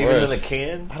tuna? the Even in worst. a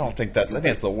can? I don't think that's. I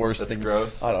think it's the worst That's thing.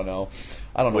 Gross. I don't know.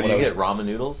 What do you get? Ramen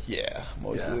noodles? Yeah,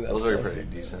 mostly. Yeah, those are pretty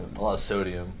decent. A lot of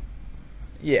sodium.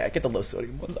 Yeah, get the low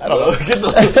sodium ones. I don't know. Get the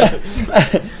low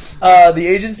sodium. The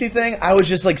agency thing, I was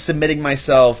just like submitting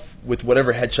myself with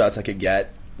whatever headshots I could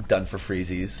get done for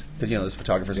freezies because those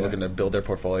photographers are looking to build their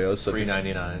portfolios. So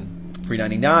 $3.99.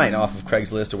 $3.99 off of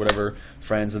Craigslist or whatever,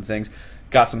 friends and things.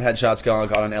 Got some headshots going,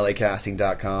 got on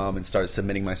LAcasting.com and started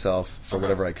submitting myself for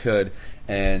whatever I could.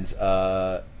 And,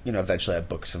 eventually I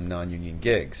booked some non-union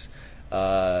gigs.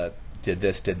 Did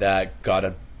this, did that, got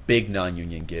a big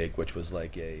non-union gig, which was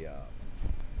like a...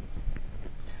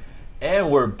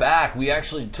 And we're back. We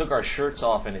actually took our shirts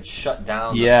off and it shut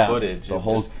down the footage. The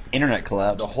whole internet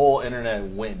collapsed. The whole internet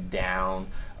went down.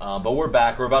 But we're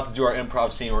back. We're about to do our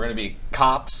improv scene. We're going to be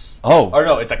cops. Oh. Or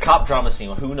no, it's a cop drama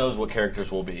scene. Who knows what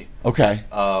characters will be. Okay.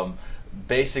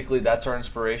 Basically, that's our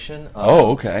inspiration.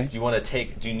 Okay. Do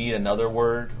you need another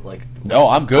word? No,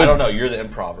 I'm good. I don't know. You're the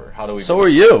improver. How do we... So are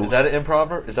you. Is that an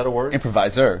improver? Is that a word?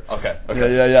 Improviser. Okay.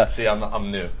 Yeah. See,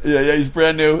 I'm new. Yeah, he's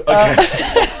brand new.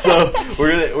 Okay. So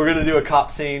we're gonna do a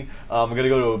cop scene. We're gonna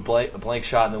go to a blank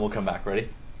shot, and then we'll come back. Ready?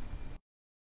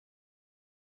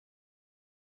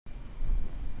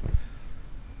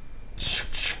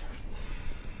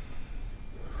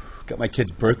 Got my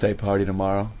kid's birthday party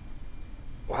tomorrow.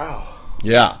 Wow.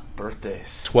 Yeah.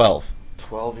 Birthdays. 12.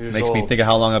 12 years Makes old. me think of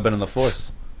how long I've been in the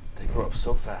force. They grow up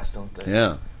so fast, don't they?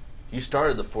 Yeah. You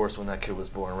started the force when that kid was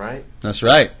born, right? That's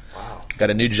right. Wow.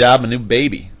 Got a new job, a new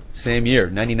baby. Same year,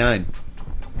 99.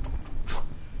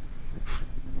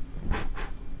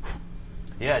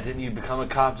 Yeah, didn't you become a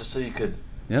cop just so you could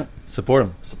Support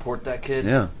him. support that kid?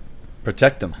 Yeah.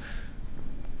 Protect him.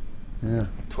 Yeah.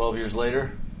 12 years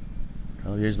later?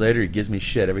 12 years later, he gives me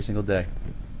shit every single day.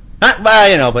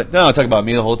 Well, but no, talk about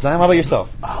me the whole time. How about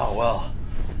yourself? Oh, well,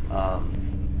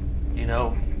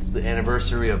 it's the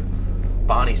anniversary of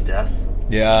Bonnie's death.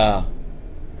 Yeah.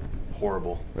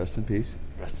 Horrible. Rest in peace.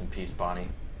 Rest in peace, Bonnie.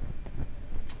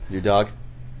 Your dog?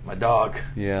 My dog.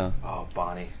 Yeah. Oh,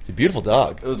 Bonnie. It's a beautiful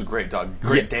dog. It was a great dog.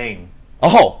 Great Dane.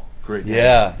 Oh. Great Dane.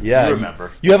 Yeah. You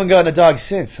remember. You haven't gotten a dog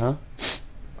since, huh?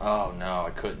 Oh, no,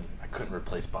 I couldn't. I couldn't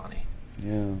replace Bonnie.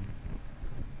 Yeah.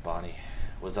 Bonnie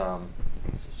was,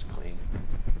 this is clean.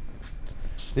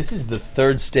 This is the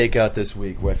third stakeout this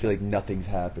week where I feel like nothing's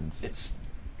happened. It's,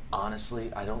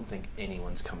 honestly, I don't think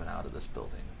anyone's coming out of this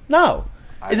building. No.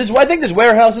 I think this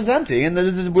warehouse is empty, and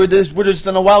we're just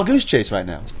on a wild goose chase right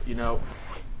now.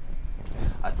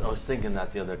 I was thinking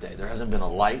that the other day. There hasn't been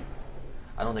a light.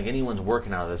 I don't think anyone's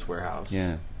working out of this warehouse.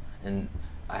 Yeah. And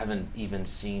I haven't even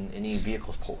seen any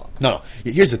vehicles pull up. No.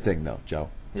 Here's the thing, though, Joe.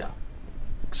 Yeah.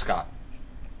 Scott.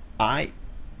 I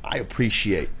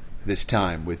appreciate this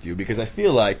time with you, because I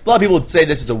feel like a lot of people would say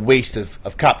this is a waste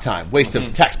of cop time, waste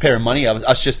of taxpayer money, of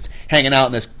us just hanging out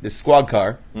in this squad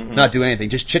car, not doing anything,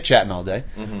 just chit-chatting all day.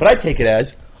 But I take it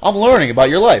as I'm learning about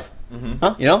your life.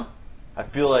 Huh? You know? I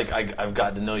feel like I've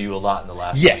gotten to know you a lot in the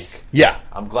last week. Yeah.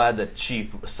 I'm glad that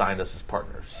Chief assigned us as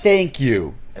partners. Thank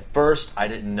you. At first, I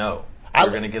didn't know we were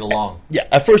going to get along. Yeah,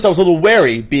 at first I was a little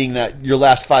wary, being that your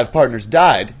last 5 partners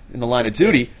died in the line of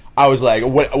duty. I was like,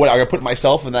 what I gotta put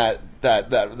myself in that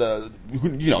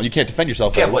you can't defend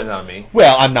yourself. You can't blame that on me.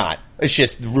 Well, I'm not. It's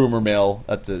just the rumor mill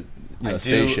at the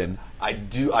station.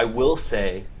 I will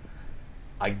say,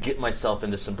 I get myself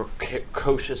into some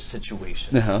precocious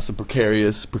situations. Some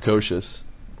precocious.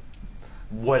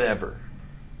 Whatever.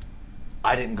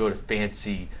 I didn't go to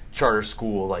fancy charter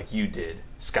school like you did,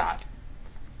 Scott.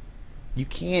 You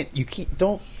can't.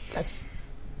 Don't.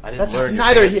 I didn't learn your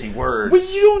fancy words. Well,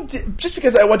 you don't. Just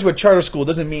because I went to a charter school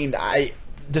doesn't mean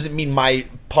my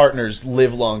partners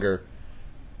live longer.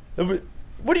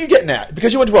 What are you getting at?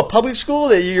 Because you went to a public school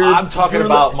that you're... I'm talking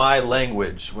about my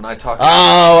language when I talk...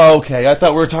 Oh, okay. I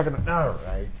thought we were talking... All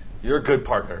right. You're a good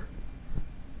partner.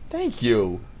 Thank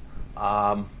you.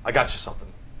 I got you something.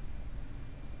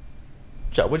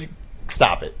 Joe, would you...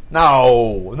 Stop it.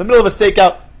 No. In the middle of a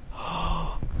stakeout...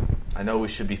 I know we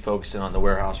should be focusing on The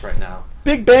Warehouse right now.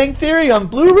 Big Bang Theory on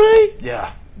Blu-ray?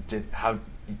 Yeah. I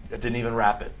didn't even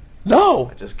wrap it. No.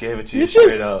 I just gave it to you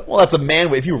straight up. Well, that's a man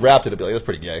way. If you wrapped it, I'd be like, that's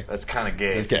pretty gay. That's kind of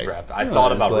gay. It's gay. I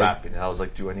thought about wrapping it. I was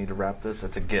like, do I need to wrap this?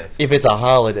 That's a gift. If it's a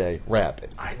holiday, wrap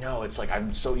it. I know. It's like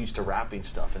I'm so used to wrapping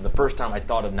stuff. And the first time I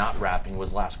thought of not wrapping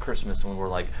was last Christmas when we're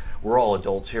like, we're all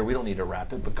adults here. We don't need to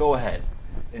wrap it. But go ahead.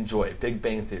 Enjoy it. Big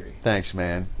Bang Theory. Thanks,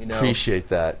 man. Appreciate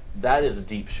that. That is a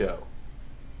deep show.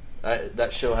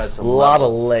 That show has some lot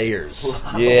of layers.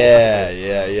 Yeah.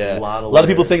 A lot of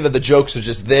people think that the jokes are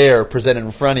just there, presented in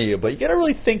front of you, but you got to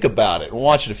really think about it and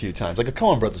watch it a few times, like a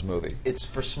Coen Brothers movie. It's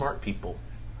for smart people,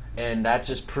 and that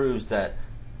just proves that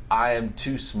I am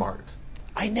too smart.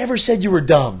 I never said you were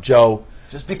dumb, Joe.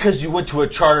 Just because you went to a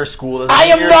charter school doesn't I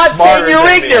mean am you're not smarter saying you're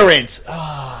than me. ignorant.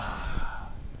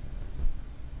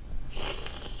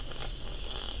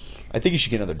 I think you should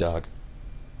get another dog.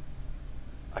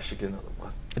 I should get another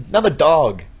one. Another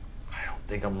dog. I don't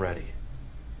think I'm ready.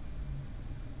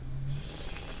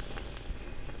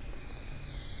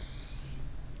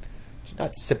 Did you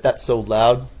not sip that so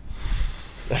loud?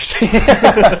 Good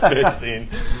scene.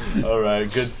 All right,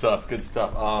 good stuff.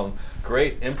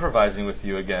 Great improvising with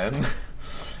you again.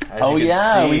 We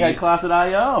had class at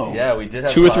I.O. Yeah, we did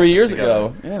have 2 or 3 years together.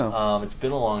 ago. Yeah. It's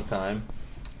been a long time.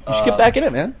 You should get back in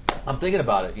it, man. I'm thinking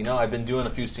about it. I've been doing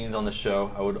a few scenes on the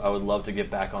show. I would love to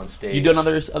get back on stage. You doing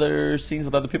other scenes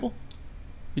with other people?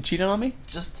 You cheating on me?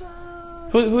 Just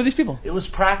who are these people? It was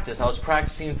practice. I was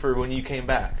practicing for when you came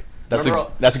back. That's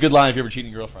a good line if you're ever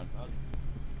cheating your girlfriend.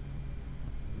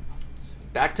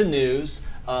 Back to news.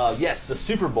 Yes, the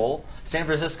Super Bowl. San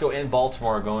Francisco and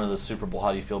Baltimore are going to the Super Bowl.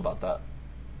 How do you feel about that?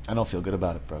 I don't feel good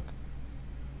about it,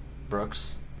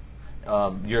 Brooks.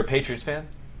 You're a Patriots fan?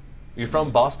 You're from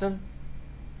Boston?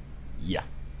 Yeah.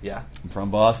 Yeah. I'm from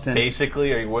Boston.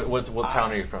 Basically, or what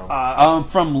town are you from? I'm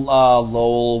from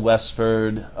Lowell,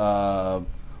 Westford,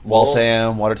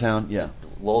 Waltham, Watertown. Yeah.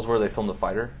 Lowell's where they filmed The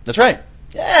Fighter? That's right.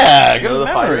 Yeah, Did you know The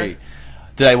Fighter?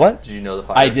 Did I what? Did you know The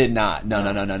Fighter? I did not.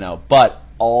 No. But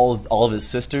all of his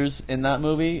sisters in that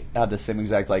movie had the same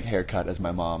exact haircut as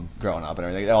my mom growing up and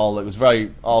everything. It was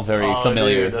very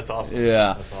familiar. Dude, that's awesome.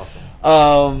 Yeah. That's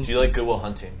awesome. Do you like Good Will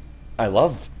Hunting? I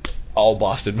love all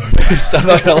Boston movies. I'm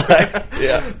not gonna lie.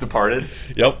 Yeah. Departed?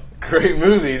 Yep. Great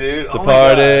movie, dude.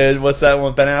 Departed. What's that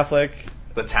one? Ben Affleck?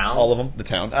 The Town? All of them. The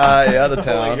Town. Yeah, The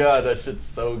Town. Oh my god, that shit's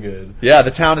so good. Yeah,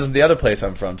 The Town is the other place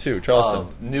I'm from, too.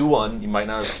 Charleston. New one. You might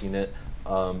not have seen it.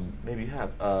 Maybe you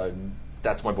have.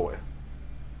 That's My Boy.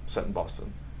 Set in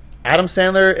Boston. Adam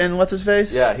Sandler and what's his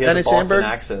face? Yeah, he has Dennis a Boston Sandberg?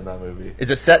 accent in that movie. Is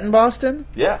it set in Boston?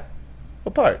 Yeah.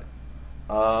 What part?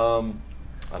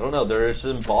 I don't know. There is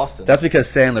in Boston. That's because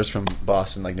Sandler's from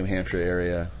Boston, New Hampshire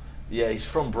area. Yeah, he's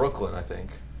from Brooklyn, I think.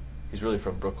 He's really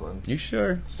from Brooklyn. You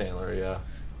sure? Sandler, yeah.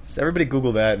 So everybody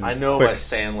Google that. I know my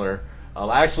Sandler.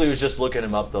 I actually was just looking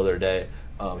him up the other day.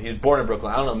 He was born in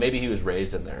Brooklyn. I don't know. Maybe he was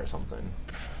raised in there or something.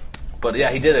 But yeah,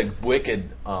 he did a wicked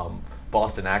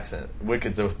Boston accent.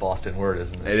 Wicked's a Boston word,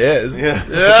 isn't it? It is. Yeah.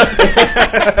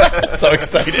 So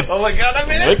excited. Oh my god, I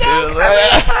made a joke!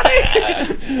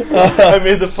 I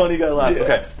made the funny guy laugh. Yeah.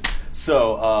 Okay.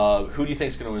 So, who do you think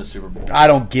is going to win the Super Bowl? I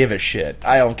don't give a shit.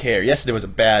 I don't care. Yesterday was a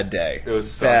bad day. It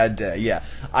was bad day, yeah.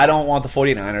 I don't want the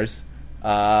 49ers.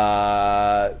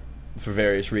 for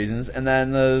various reasons. And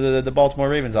then the Baltimore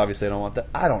Ravens, obviously, I don't want that.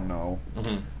 I don't know.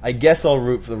 I guess I'll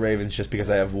root for the Ravens just because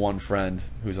I have one friend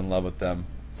who's in love with them.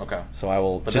 Okay. So I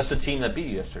will. But that's the team that beat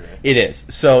you yesterday. It is.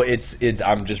 So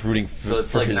I'm just rooting for. So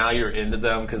it's for like now you're into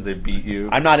them because they beat you.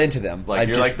 I'm not into them. Like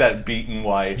you're like that beaten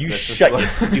wife. You shut your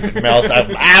stupid mouth.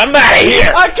 I'm out of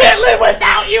here. I can't live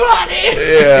without you, honey.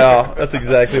 Yeah, that's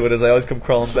exactly what it is. I always come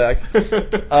crawling back.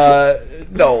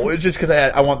 No, it's just because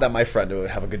I want that my friend to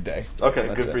have a good day. Okay,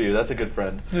 that's good for you. That's a good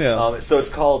friend. Yeah. So it's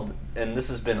called, and this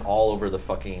has been all over the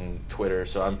fucking Twitter.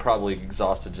 So I'm probably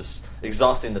exhausting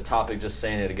the topic just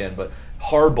saying it again. But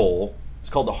Harbowl.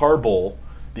 It's called the Harbowl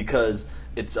because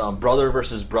it's brother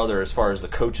versus brother as far as the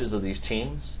coaches of these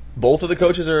teams. Both of the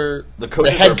coaches are the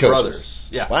head coaches. Brothers.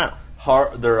 Yeah. Wow.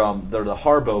 They're the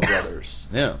Harbaugh brothers.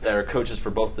 Yeah. That are coaches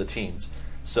for both the teams.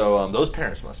 So those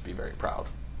parents must be very proud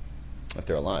if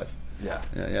they're alive. Yeah.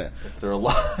 If they're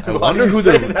alive. I wonder who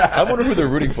they're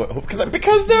rooting for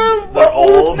because they're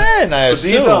old men. I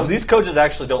assume these coaches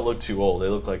actually don't look too old. They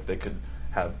look like they could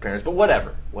have parents, but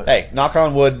whatever. Hey, knock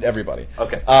on wood, everybody.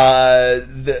 Okay.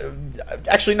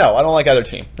 Actually, no, I don't like either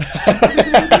team.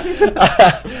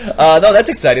 No, that's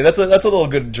exciting. That's a little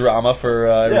good drama for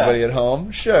everybody at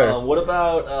home. Sure. What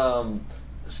about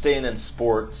staying in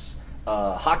sports?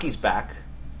 Hockey's back.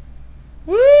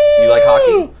 Woo! You like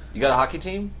hockey? You got a hockey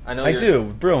team? I do,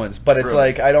 Bruins, but it's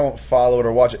like I don't follow it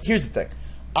or watch it. Here's the thing.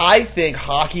 I think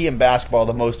hockey and basketball are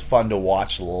the most fun to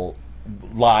watch live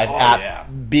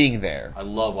being there. I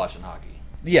love watching hockey.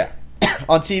 Yeah.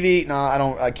 On TV,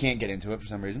 no, I can't get into it for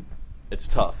some reason. It's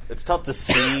tough. It's tough to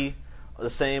see the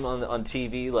same on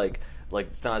TV. Like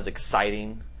it's not as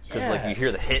exciting because like you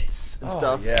hear the hits and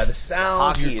stuff. Yeah, the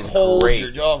sounds. Hockey you're is cold.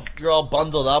 great. You're all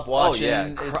bundled up watching.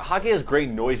 Oh yeah, hockey has great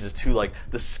noises too. Like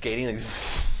the skating. Like,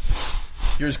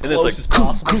 you're as close as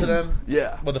possible to them.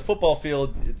 Yeah. But the football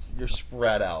field, you're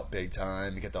spread out big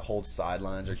time. You get the whole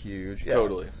sidelines are huge. Yeah.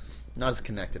 Totally. Not as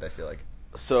connected, I feel like.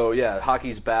 So yeah,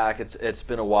 hockey's back. It's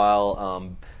been a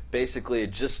while. Basically,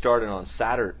 it just started on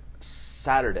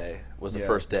Saturday was the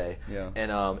first day. Yeah.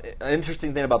 And an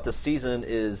interesting thing about this season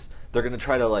is they're going to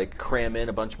try to like cram in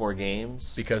a bunch more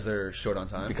games because they're short on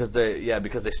time. Because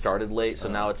they started late, so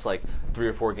now it's like 3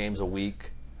 or 4 games a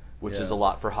week, which is a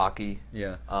lot for hockey.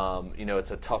 Yeah.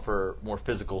 It's a tougher, more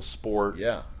physical sport.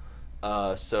 Yeah.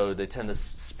 So they tend to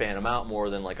span them out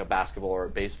more than like a basketball or a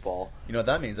baseball. You know what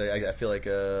that means? I feel like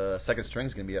second string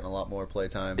is going to be getting a lot more play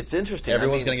time. It's interesting.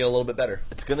 Everyone's going to get a little bit better.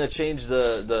 It's going to change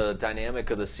the dynamic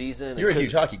of the season. You're a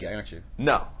huge hockey guy, aren't you?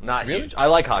 No, not really? huge. I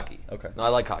like hockey. Okay. No, I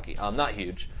like hockey. I'm not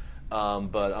huge,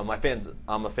 but I'm a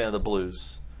fan of the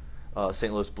Blues,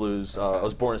 St. Louis Blues. Okay. I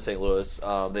was born in St. Louis.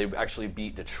 They actually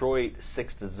beat Detroit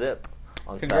 6-0.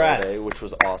 On Congrats. Saturday, which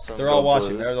was awesome. They're all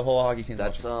watching. Blues. They're the whole hockey team.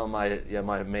 That's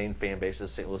my main fan base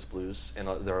is St. Louis Blues and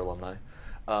their alumni.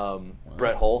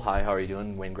 Brett Hull, hi, how are you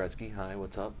doing? Wayne Gretzky, hi,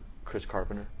 what's up? Chris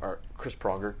Carpenter or Chris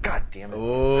Pronger. God damn it!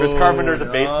 Ooh, Chris Carpenter's a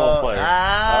baseball player.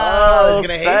 He's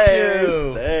gonna hate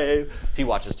you. Save. He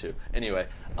watches too. Anyway,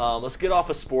 let's get off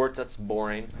of sports. That's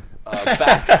boring.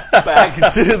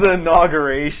 Back to the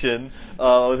inauguration.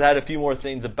 I had a few more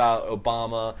things about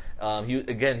Obama.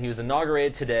 He was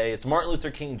inaugurated today. It's Martin Luther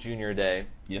King Jr. Day.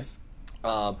 Yes.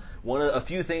 A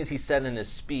few things he said in his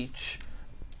speech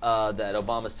that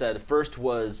Obama said. First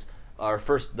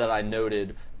that I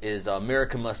noted is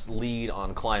America must lead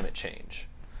on climate change.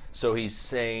 So he's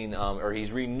saying, or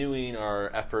he's renewing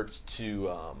our efforts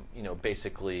to,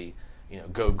 basically,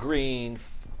 go green,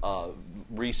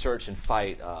 research and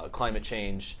fight climate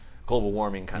change, global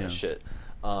warming kind of shit.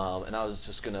 And I was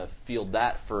just going to field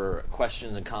that for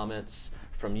questions and comments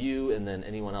from you and then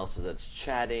anyone else that's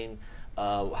chatting.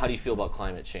 How do you feel about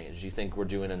climate change? Do you think we're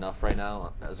doing enough right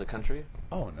now as a country?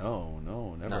 Oh,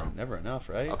 never enough,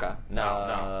 right? Okay, no,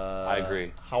 I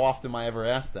agree. How often am I ever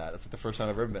asked that? That's like the first time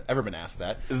I've ever been asked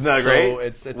that. Isn't that great?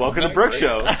 It's Welcome to Brooke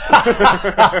Show.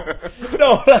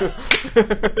 No,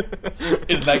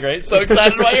 isn't that great? So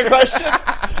excited about your question.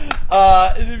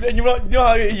 And you know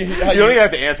how you don't even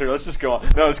have to answer. Let's just go on.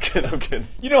 No, I'm kidding.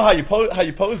 You know how you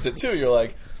posed it too. You're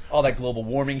like, all that global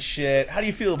warming shit. How do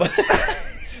you feel about it?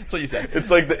 That's what you said.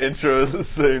 It's like the intro is the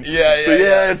same. Yeah. So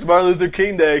it's Martin Luther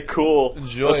King Day. Cool.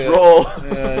 Enjoy Let's it. roll.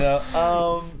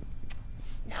 Yeah.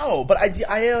 No, but I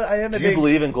am. Do you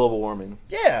believe in global warming?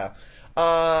 Yeah.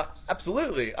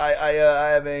 Absolutely. I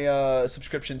have a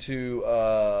subscription to,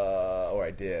 or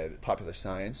I did, Popular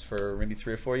Science for maybe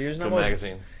 3 or 4 years now. Good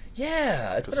magazine.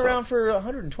 Yeah, it's been around for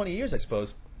 120 years, I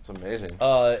suppose. It's amazing.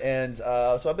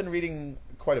 So I've been reading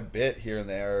quite a bit here and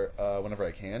there whenever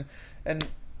I can, and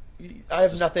I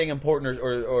have nothing important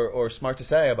or smart to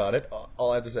say about it.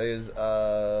 All I have to say is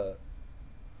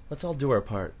Let's all do our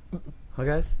part. Huh,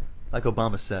 guys? Like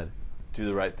Obama said. Do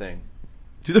the right thing.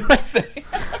 Do the right thing.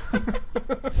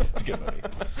 It's a good movie.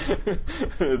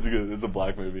 It's good. It's a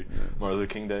black movie. Yeah. Martin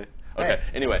Luther King Day. Okay.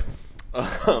 Hey. Anyway,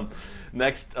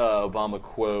 next Obama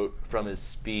quote from his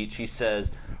speech. He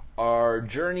says, "Our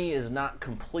journey is not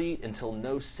complete until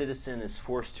no citizen is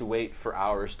forced to wait for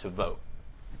hours to vote."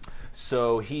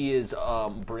 So he is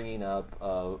bringing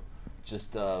up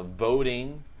just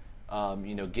voting.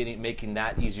 Making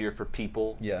that easier for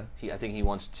people. Yeah. I think he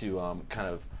wants to kind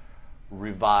of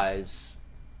revise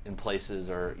in places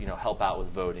or help out with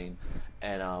voting.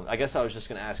 And I guess I was just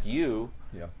going to ask you.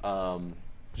 Yeah.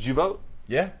 Did you vote?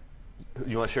 Yeah.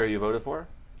 You want to share who you voted for?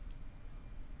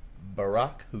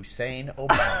 Barack Hussein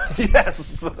Obama.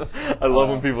 Yes. I love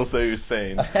when people say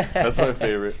Hussein. That's my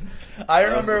favorite. I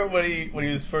remember when he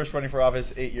was first running for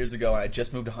office 8 years ago, and I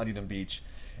just moved to Huntington Beach,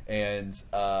 and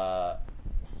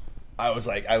I was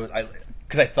like,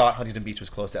 because I thought Huntington Beach was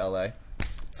close to LA,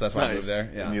 so that's why I moved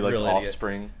there. Yeah, and you like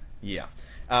Offspring. Yeah.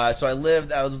 So I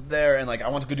was there, and like I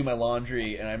wanted to go do my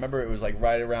laundry, and I remember it was like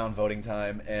right around voting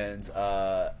time, and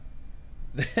the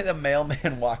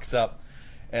mailman walks up,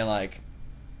 and like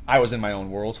I was in my own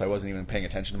world, so I wasn't even paying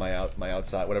attention to my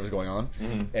outside, whatever's going on,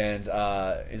 and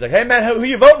he's like, "Hey man, who are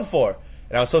you voting for?"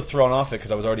 And I was so thrown off it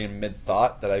because I was already in mid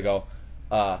thought that I go,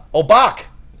 "Obak."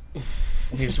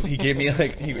 He gave me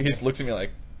like he just looks at me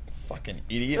like fucking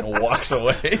idiot and walks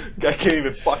away. I can't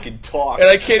even fucking talk. And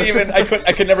I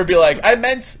could never be like I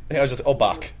meant. I was just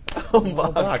Obak.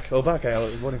 Obak. I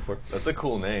was voting for. That's a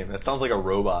cool name. That sounds like a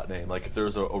robot name. Like if there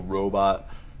was a robot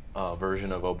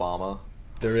version of Obama.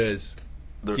 There is.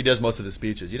 He does most of the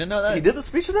speeches. You didn't know that? He did the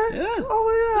speech today? Yeah.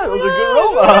 Oh yeah, it was a good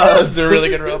robot. It's a really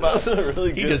good robot. That's a really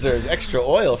good. He deserves extra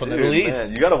oil from the Middle East.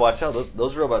 Man, you got to watch out.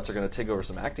 Those robots are going to take over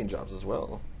some acting jobs as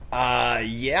well.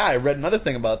 Yeah, I read another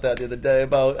thing about that the other day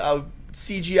about how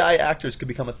CGI actors could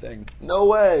become a thing. No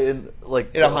way. In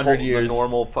 100 years, the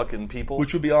normal fucking people,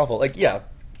 which would be awful. Like, yeah,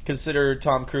 consider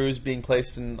Tom Cruise being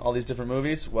placed in all these different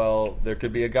movies. Well, there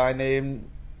could be a guy named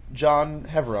John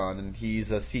Hevron, and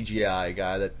he's a CGI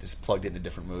guy that just plugged into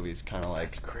different movies, kind of like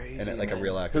that's crazy, and like man. a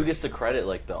real actor. Who gets the credit?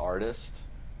 Like the artist?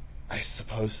 I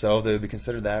suppose so. They would be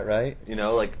considered that, right?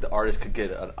 Like the artist could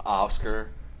get an Oscar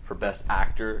for best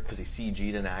actor because he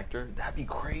CG'd an actor. That'd be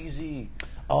crazy.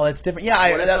 Oh, that's different.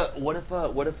 Yeah. What if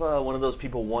one of those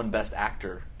people won best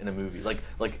actor in a movie? Like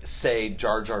say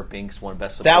Jar Jar Binks won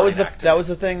best supporting actor. That was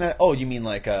the thing that. Oh, you mean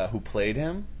like who played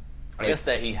him? I guess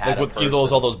that he had with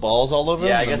all those balls all over him.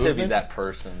 Yeah, I guess it'd be that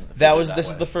person. This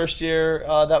is the first year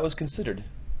that was considered,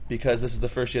 because this is the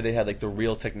first year they had like the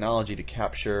real technology to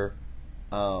capture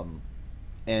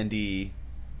Andy,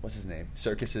 what's his name,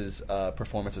 Serkis's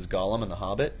performance as Gollum in The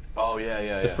Hobbit. Oh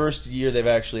yeah. The first year they've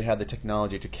actually had the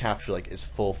technology to capture like his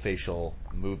full facial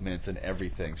movements and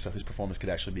everything, so his performance could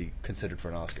actually be considered for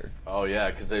an Oscar. Oh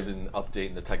yeah, because they've been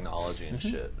updating the technology and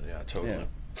shit. Yeah, totally. Yeah.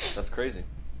 That's crazy.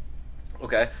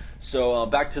 Okay, so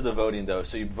back to the voting though.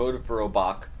 So you voted for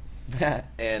Obak,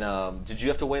 and did you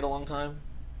have to wait a long time?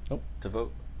 Nope. To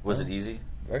vote? Was it easy?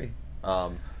 Very.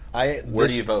 Where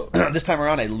do you vote? This time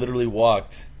around, I literally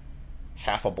walked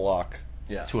half a block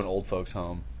to an old folks'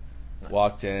 home. Nice.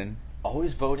 Walked in.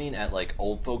 Always voting at like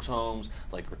old folks' homes,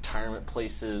 like retirement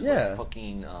places, like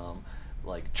fucking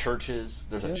like churches.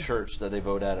 There's a church that they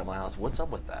vote at my house. What's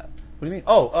up with that? What do you mean?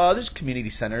 Oh, there's community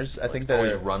centers. I think that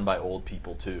always run by old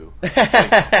people too.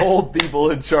 Like, old people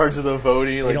in charge of the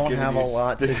voting. They don't have a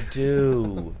lot to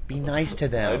do. Be nice to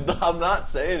them. I'm not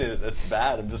saying it. That's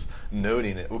bad. I'm just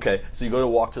noting it. Okay, so you go to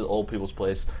walk to the old people's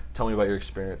place. Tell me about your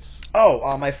experience.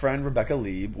 Oh, my friend Rebecca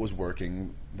Lieb was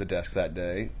working the desk that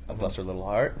day. Bless her little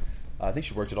heart. I think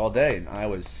she worked it all day, and I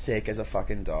was sick as a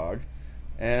fucking dog.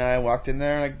 And I walked in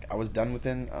there, and I was done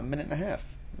within a minute and a half.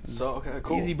 So, okay,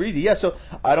 cool. Easy breezy. Yeah, so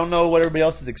I don't know what everybody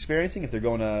else is experiencing, if they're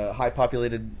going to high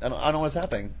populated. I don't know what's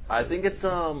happening. I think it's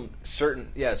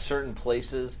certain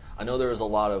places. I know there was a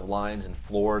lot of lines in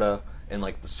Florida and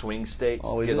like the swing states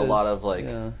get a lot of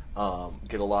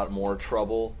get a lot more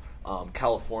trouble.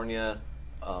 California,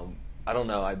 I don't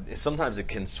know. Sometimes it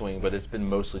can swing, but it's been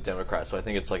mostly Democrat, so I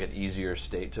think it's like an easier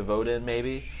state to vote in,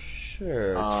 maybe.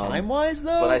 Sure. Time-wise,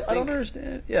 though, but I don't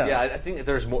understand. Yeah, I think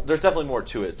there's more. There's definitely more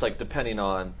to it. It's like depending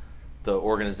on the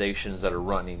organizations that are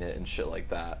running it and shit like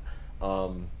that.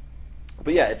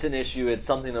 But yeah, it's an issue. It's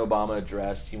something Obama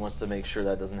addressed. He wants to make sure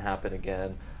that doesn't happen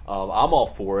again. I'm all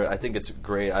for it. I think it's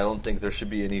great. I don't think there should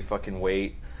be any fucking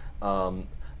wait. I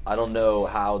don't know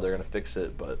how they're going to fix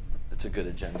it, but it's a good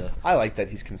agenda. I like that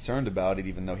he's concerned about it,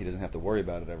 even though he doesn't have to worry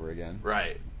about it ever again.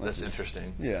 Right. That's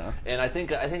interesting. Yeah. And I think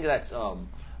that's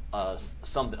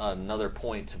another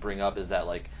point to bring up is that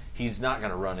like he's not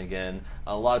going to run again.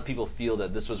 A lot of people feel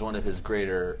that this was one of his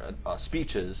greater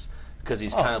speeches because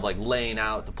he's kind of like laying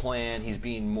out the plan. He's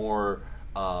being more.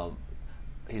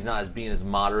 He's not being as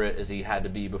moderate as he had to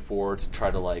be before to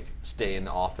try to like stay in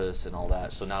office and all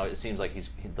that. So now it seems like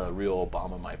the real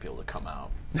Obama might be able to come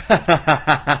out.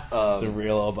 The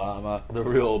real Obama. The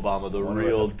real Obama. The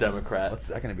real Democrat. What's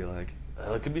that going to be like?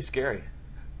 It could be scary.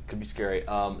 Could be scary.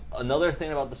 Another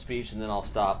thing about the speech, and then I'll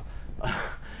stop.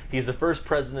 He's the first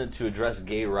president to address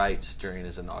gay rights during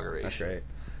his inauguration. That's great.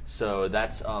 So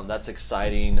that's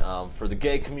exciting for the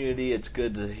gay community. It's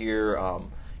good to hear.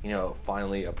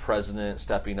 Finally a president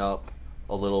stepping up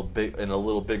in a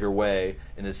little bigger way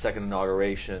in his second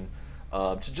inauguration,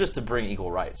 to bring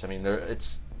equal rights. I mean,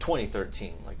 it's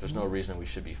 2013. Like, there's no reason we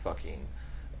should be fucking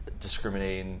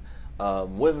discriminating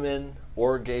women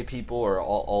or gay people or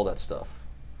all that stuff.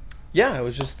 Yeah, it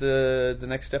was just the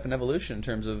next step in evolution in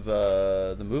terms of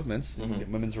the movements,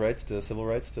 women's rights to civil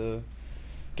rights to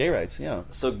gay rights. Yeah.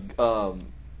 So,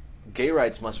 gay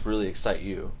rights must really excite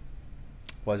you.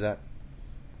 Why is that?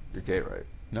 You're gay, right?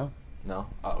 No. No?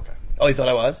 Oh, okay. Oh, you thought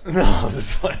I was? No, I was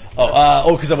just like...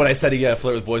 because when I said he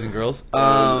flirt with boys and girls?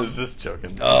 I was just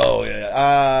joking. Oh,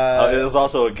 yeah. It was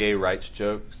also a gay rights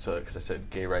joke, because I said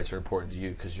gay rights are important to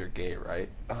you because you're gay, right?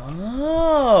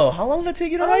 Oh, how long did it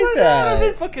take you to write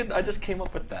that? I just came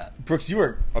up with that. Brooks, you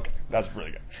were... Okay, that's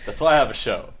really good. That's why I have a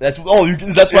show. That's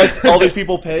why all these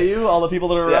people pay you? All the people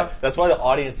that are around? Yeah, that's why the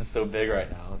audience is so big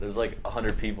right now. There's like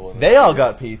 100 people. They all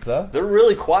got pizza. They're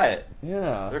really quiet.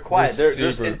 Yeah. They're quiet. They're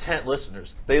just intent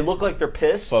listeners. They look like they're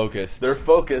pissed. Focused. They're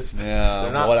focused. Yeah,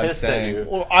 they're not what pissed I'm saying. at you.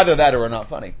 Well, either that or we're not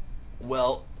funny.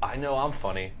 Well, I know I'm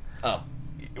funny. Oh.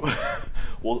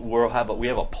 We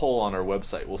have a poll on our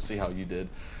website. We'll see how you did.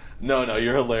 No,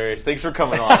 you're hilarious. Thanks for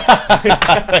coming on.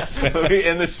 Let me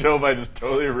end the show by just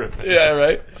totally ripping. Yeah,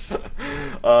 right?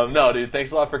 No, dude, thanks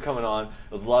a lot for coming on.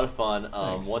 It was a lot of fun.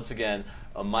 Once again,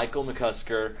 Michael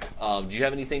McCusker. Do you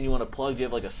have anything you want to plug? Do you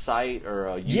have like a site or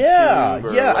a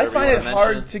YouTube? Yeah. I find it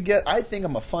hard to get. I think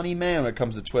I'm a funny man when it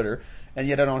comes to Twitter, and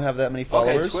yet I don't have that many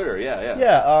followers. Okay, Twitter, yeah.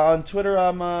 Yeah, on Twitter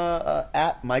I'm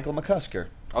at Michael McCusker.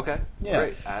 Okay, yeah.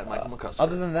 Great. At Michael McCusker.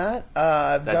 Other than that,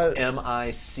 I've that's got...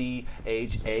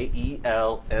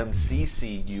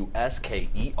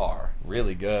 MichaelMcCusker.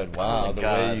 Really good. Wow, oh the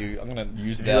God. way you... I'm going to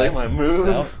use Did that. you like my move?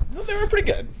 No, they were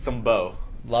pretty good. Some bow.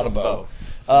 A lot of bow.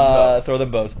 Throw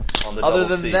them bows. On the Other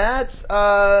than C. that,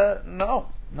 no.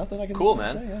 Nothing I can Cool,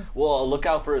 man. say, yeah. Well, look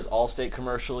out for his Allstate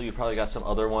commercial. You probably got some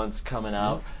other ones coming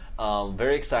out.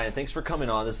 Very exciting. Thanks for coming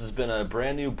on. This has been a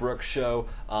brand new Brooks show.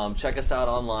 Check us out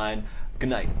online. Good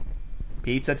night.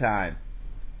 Pizza time.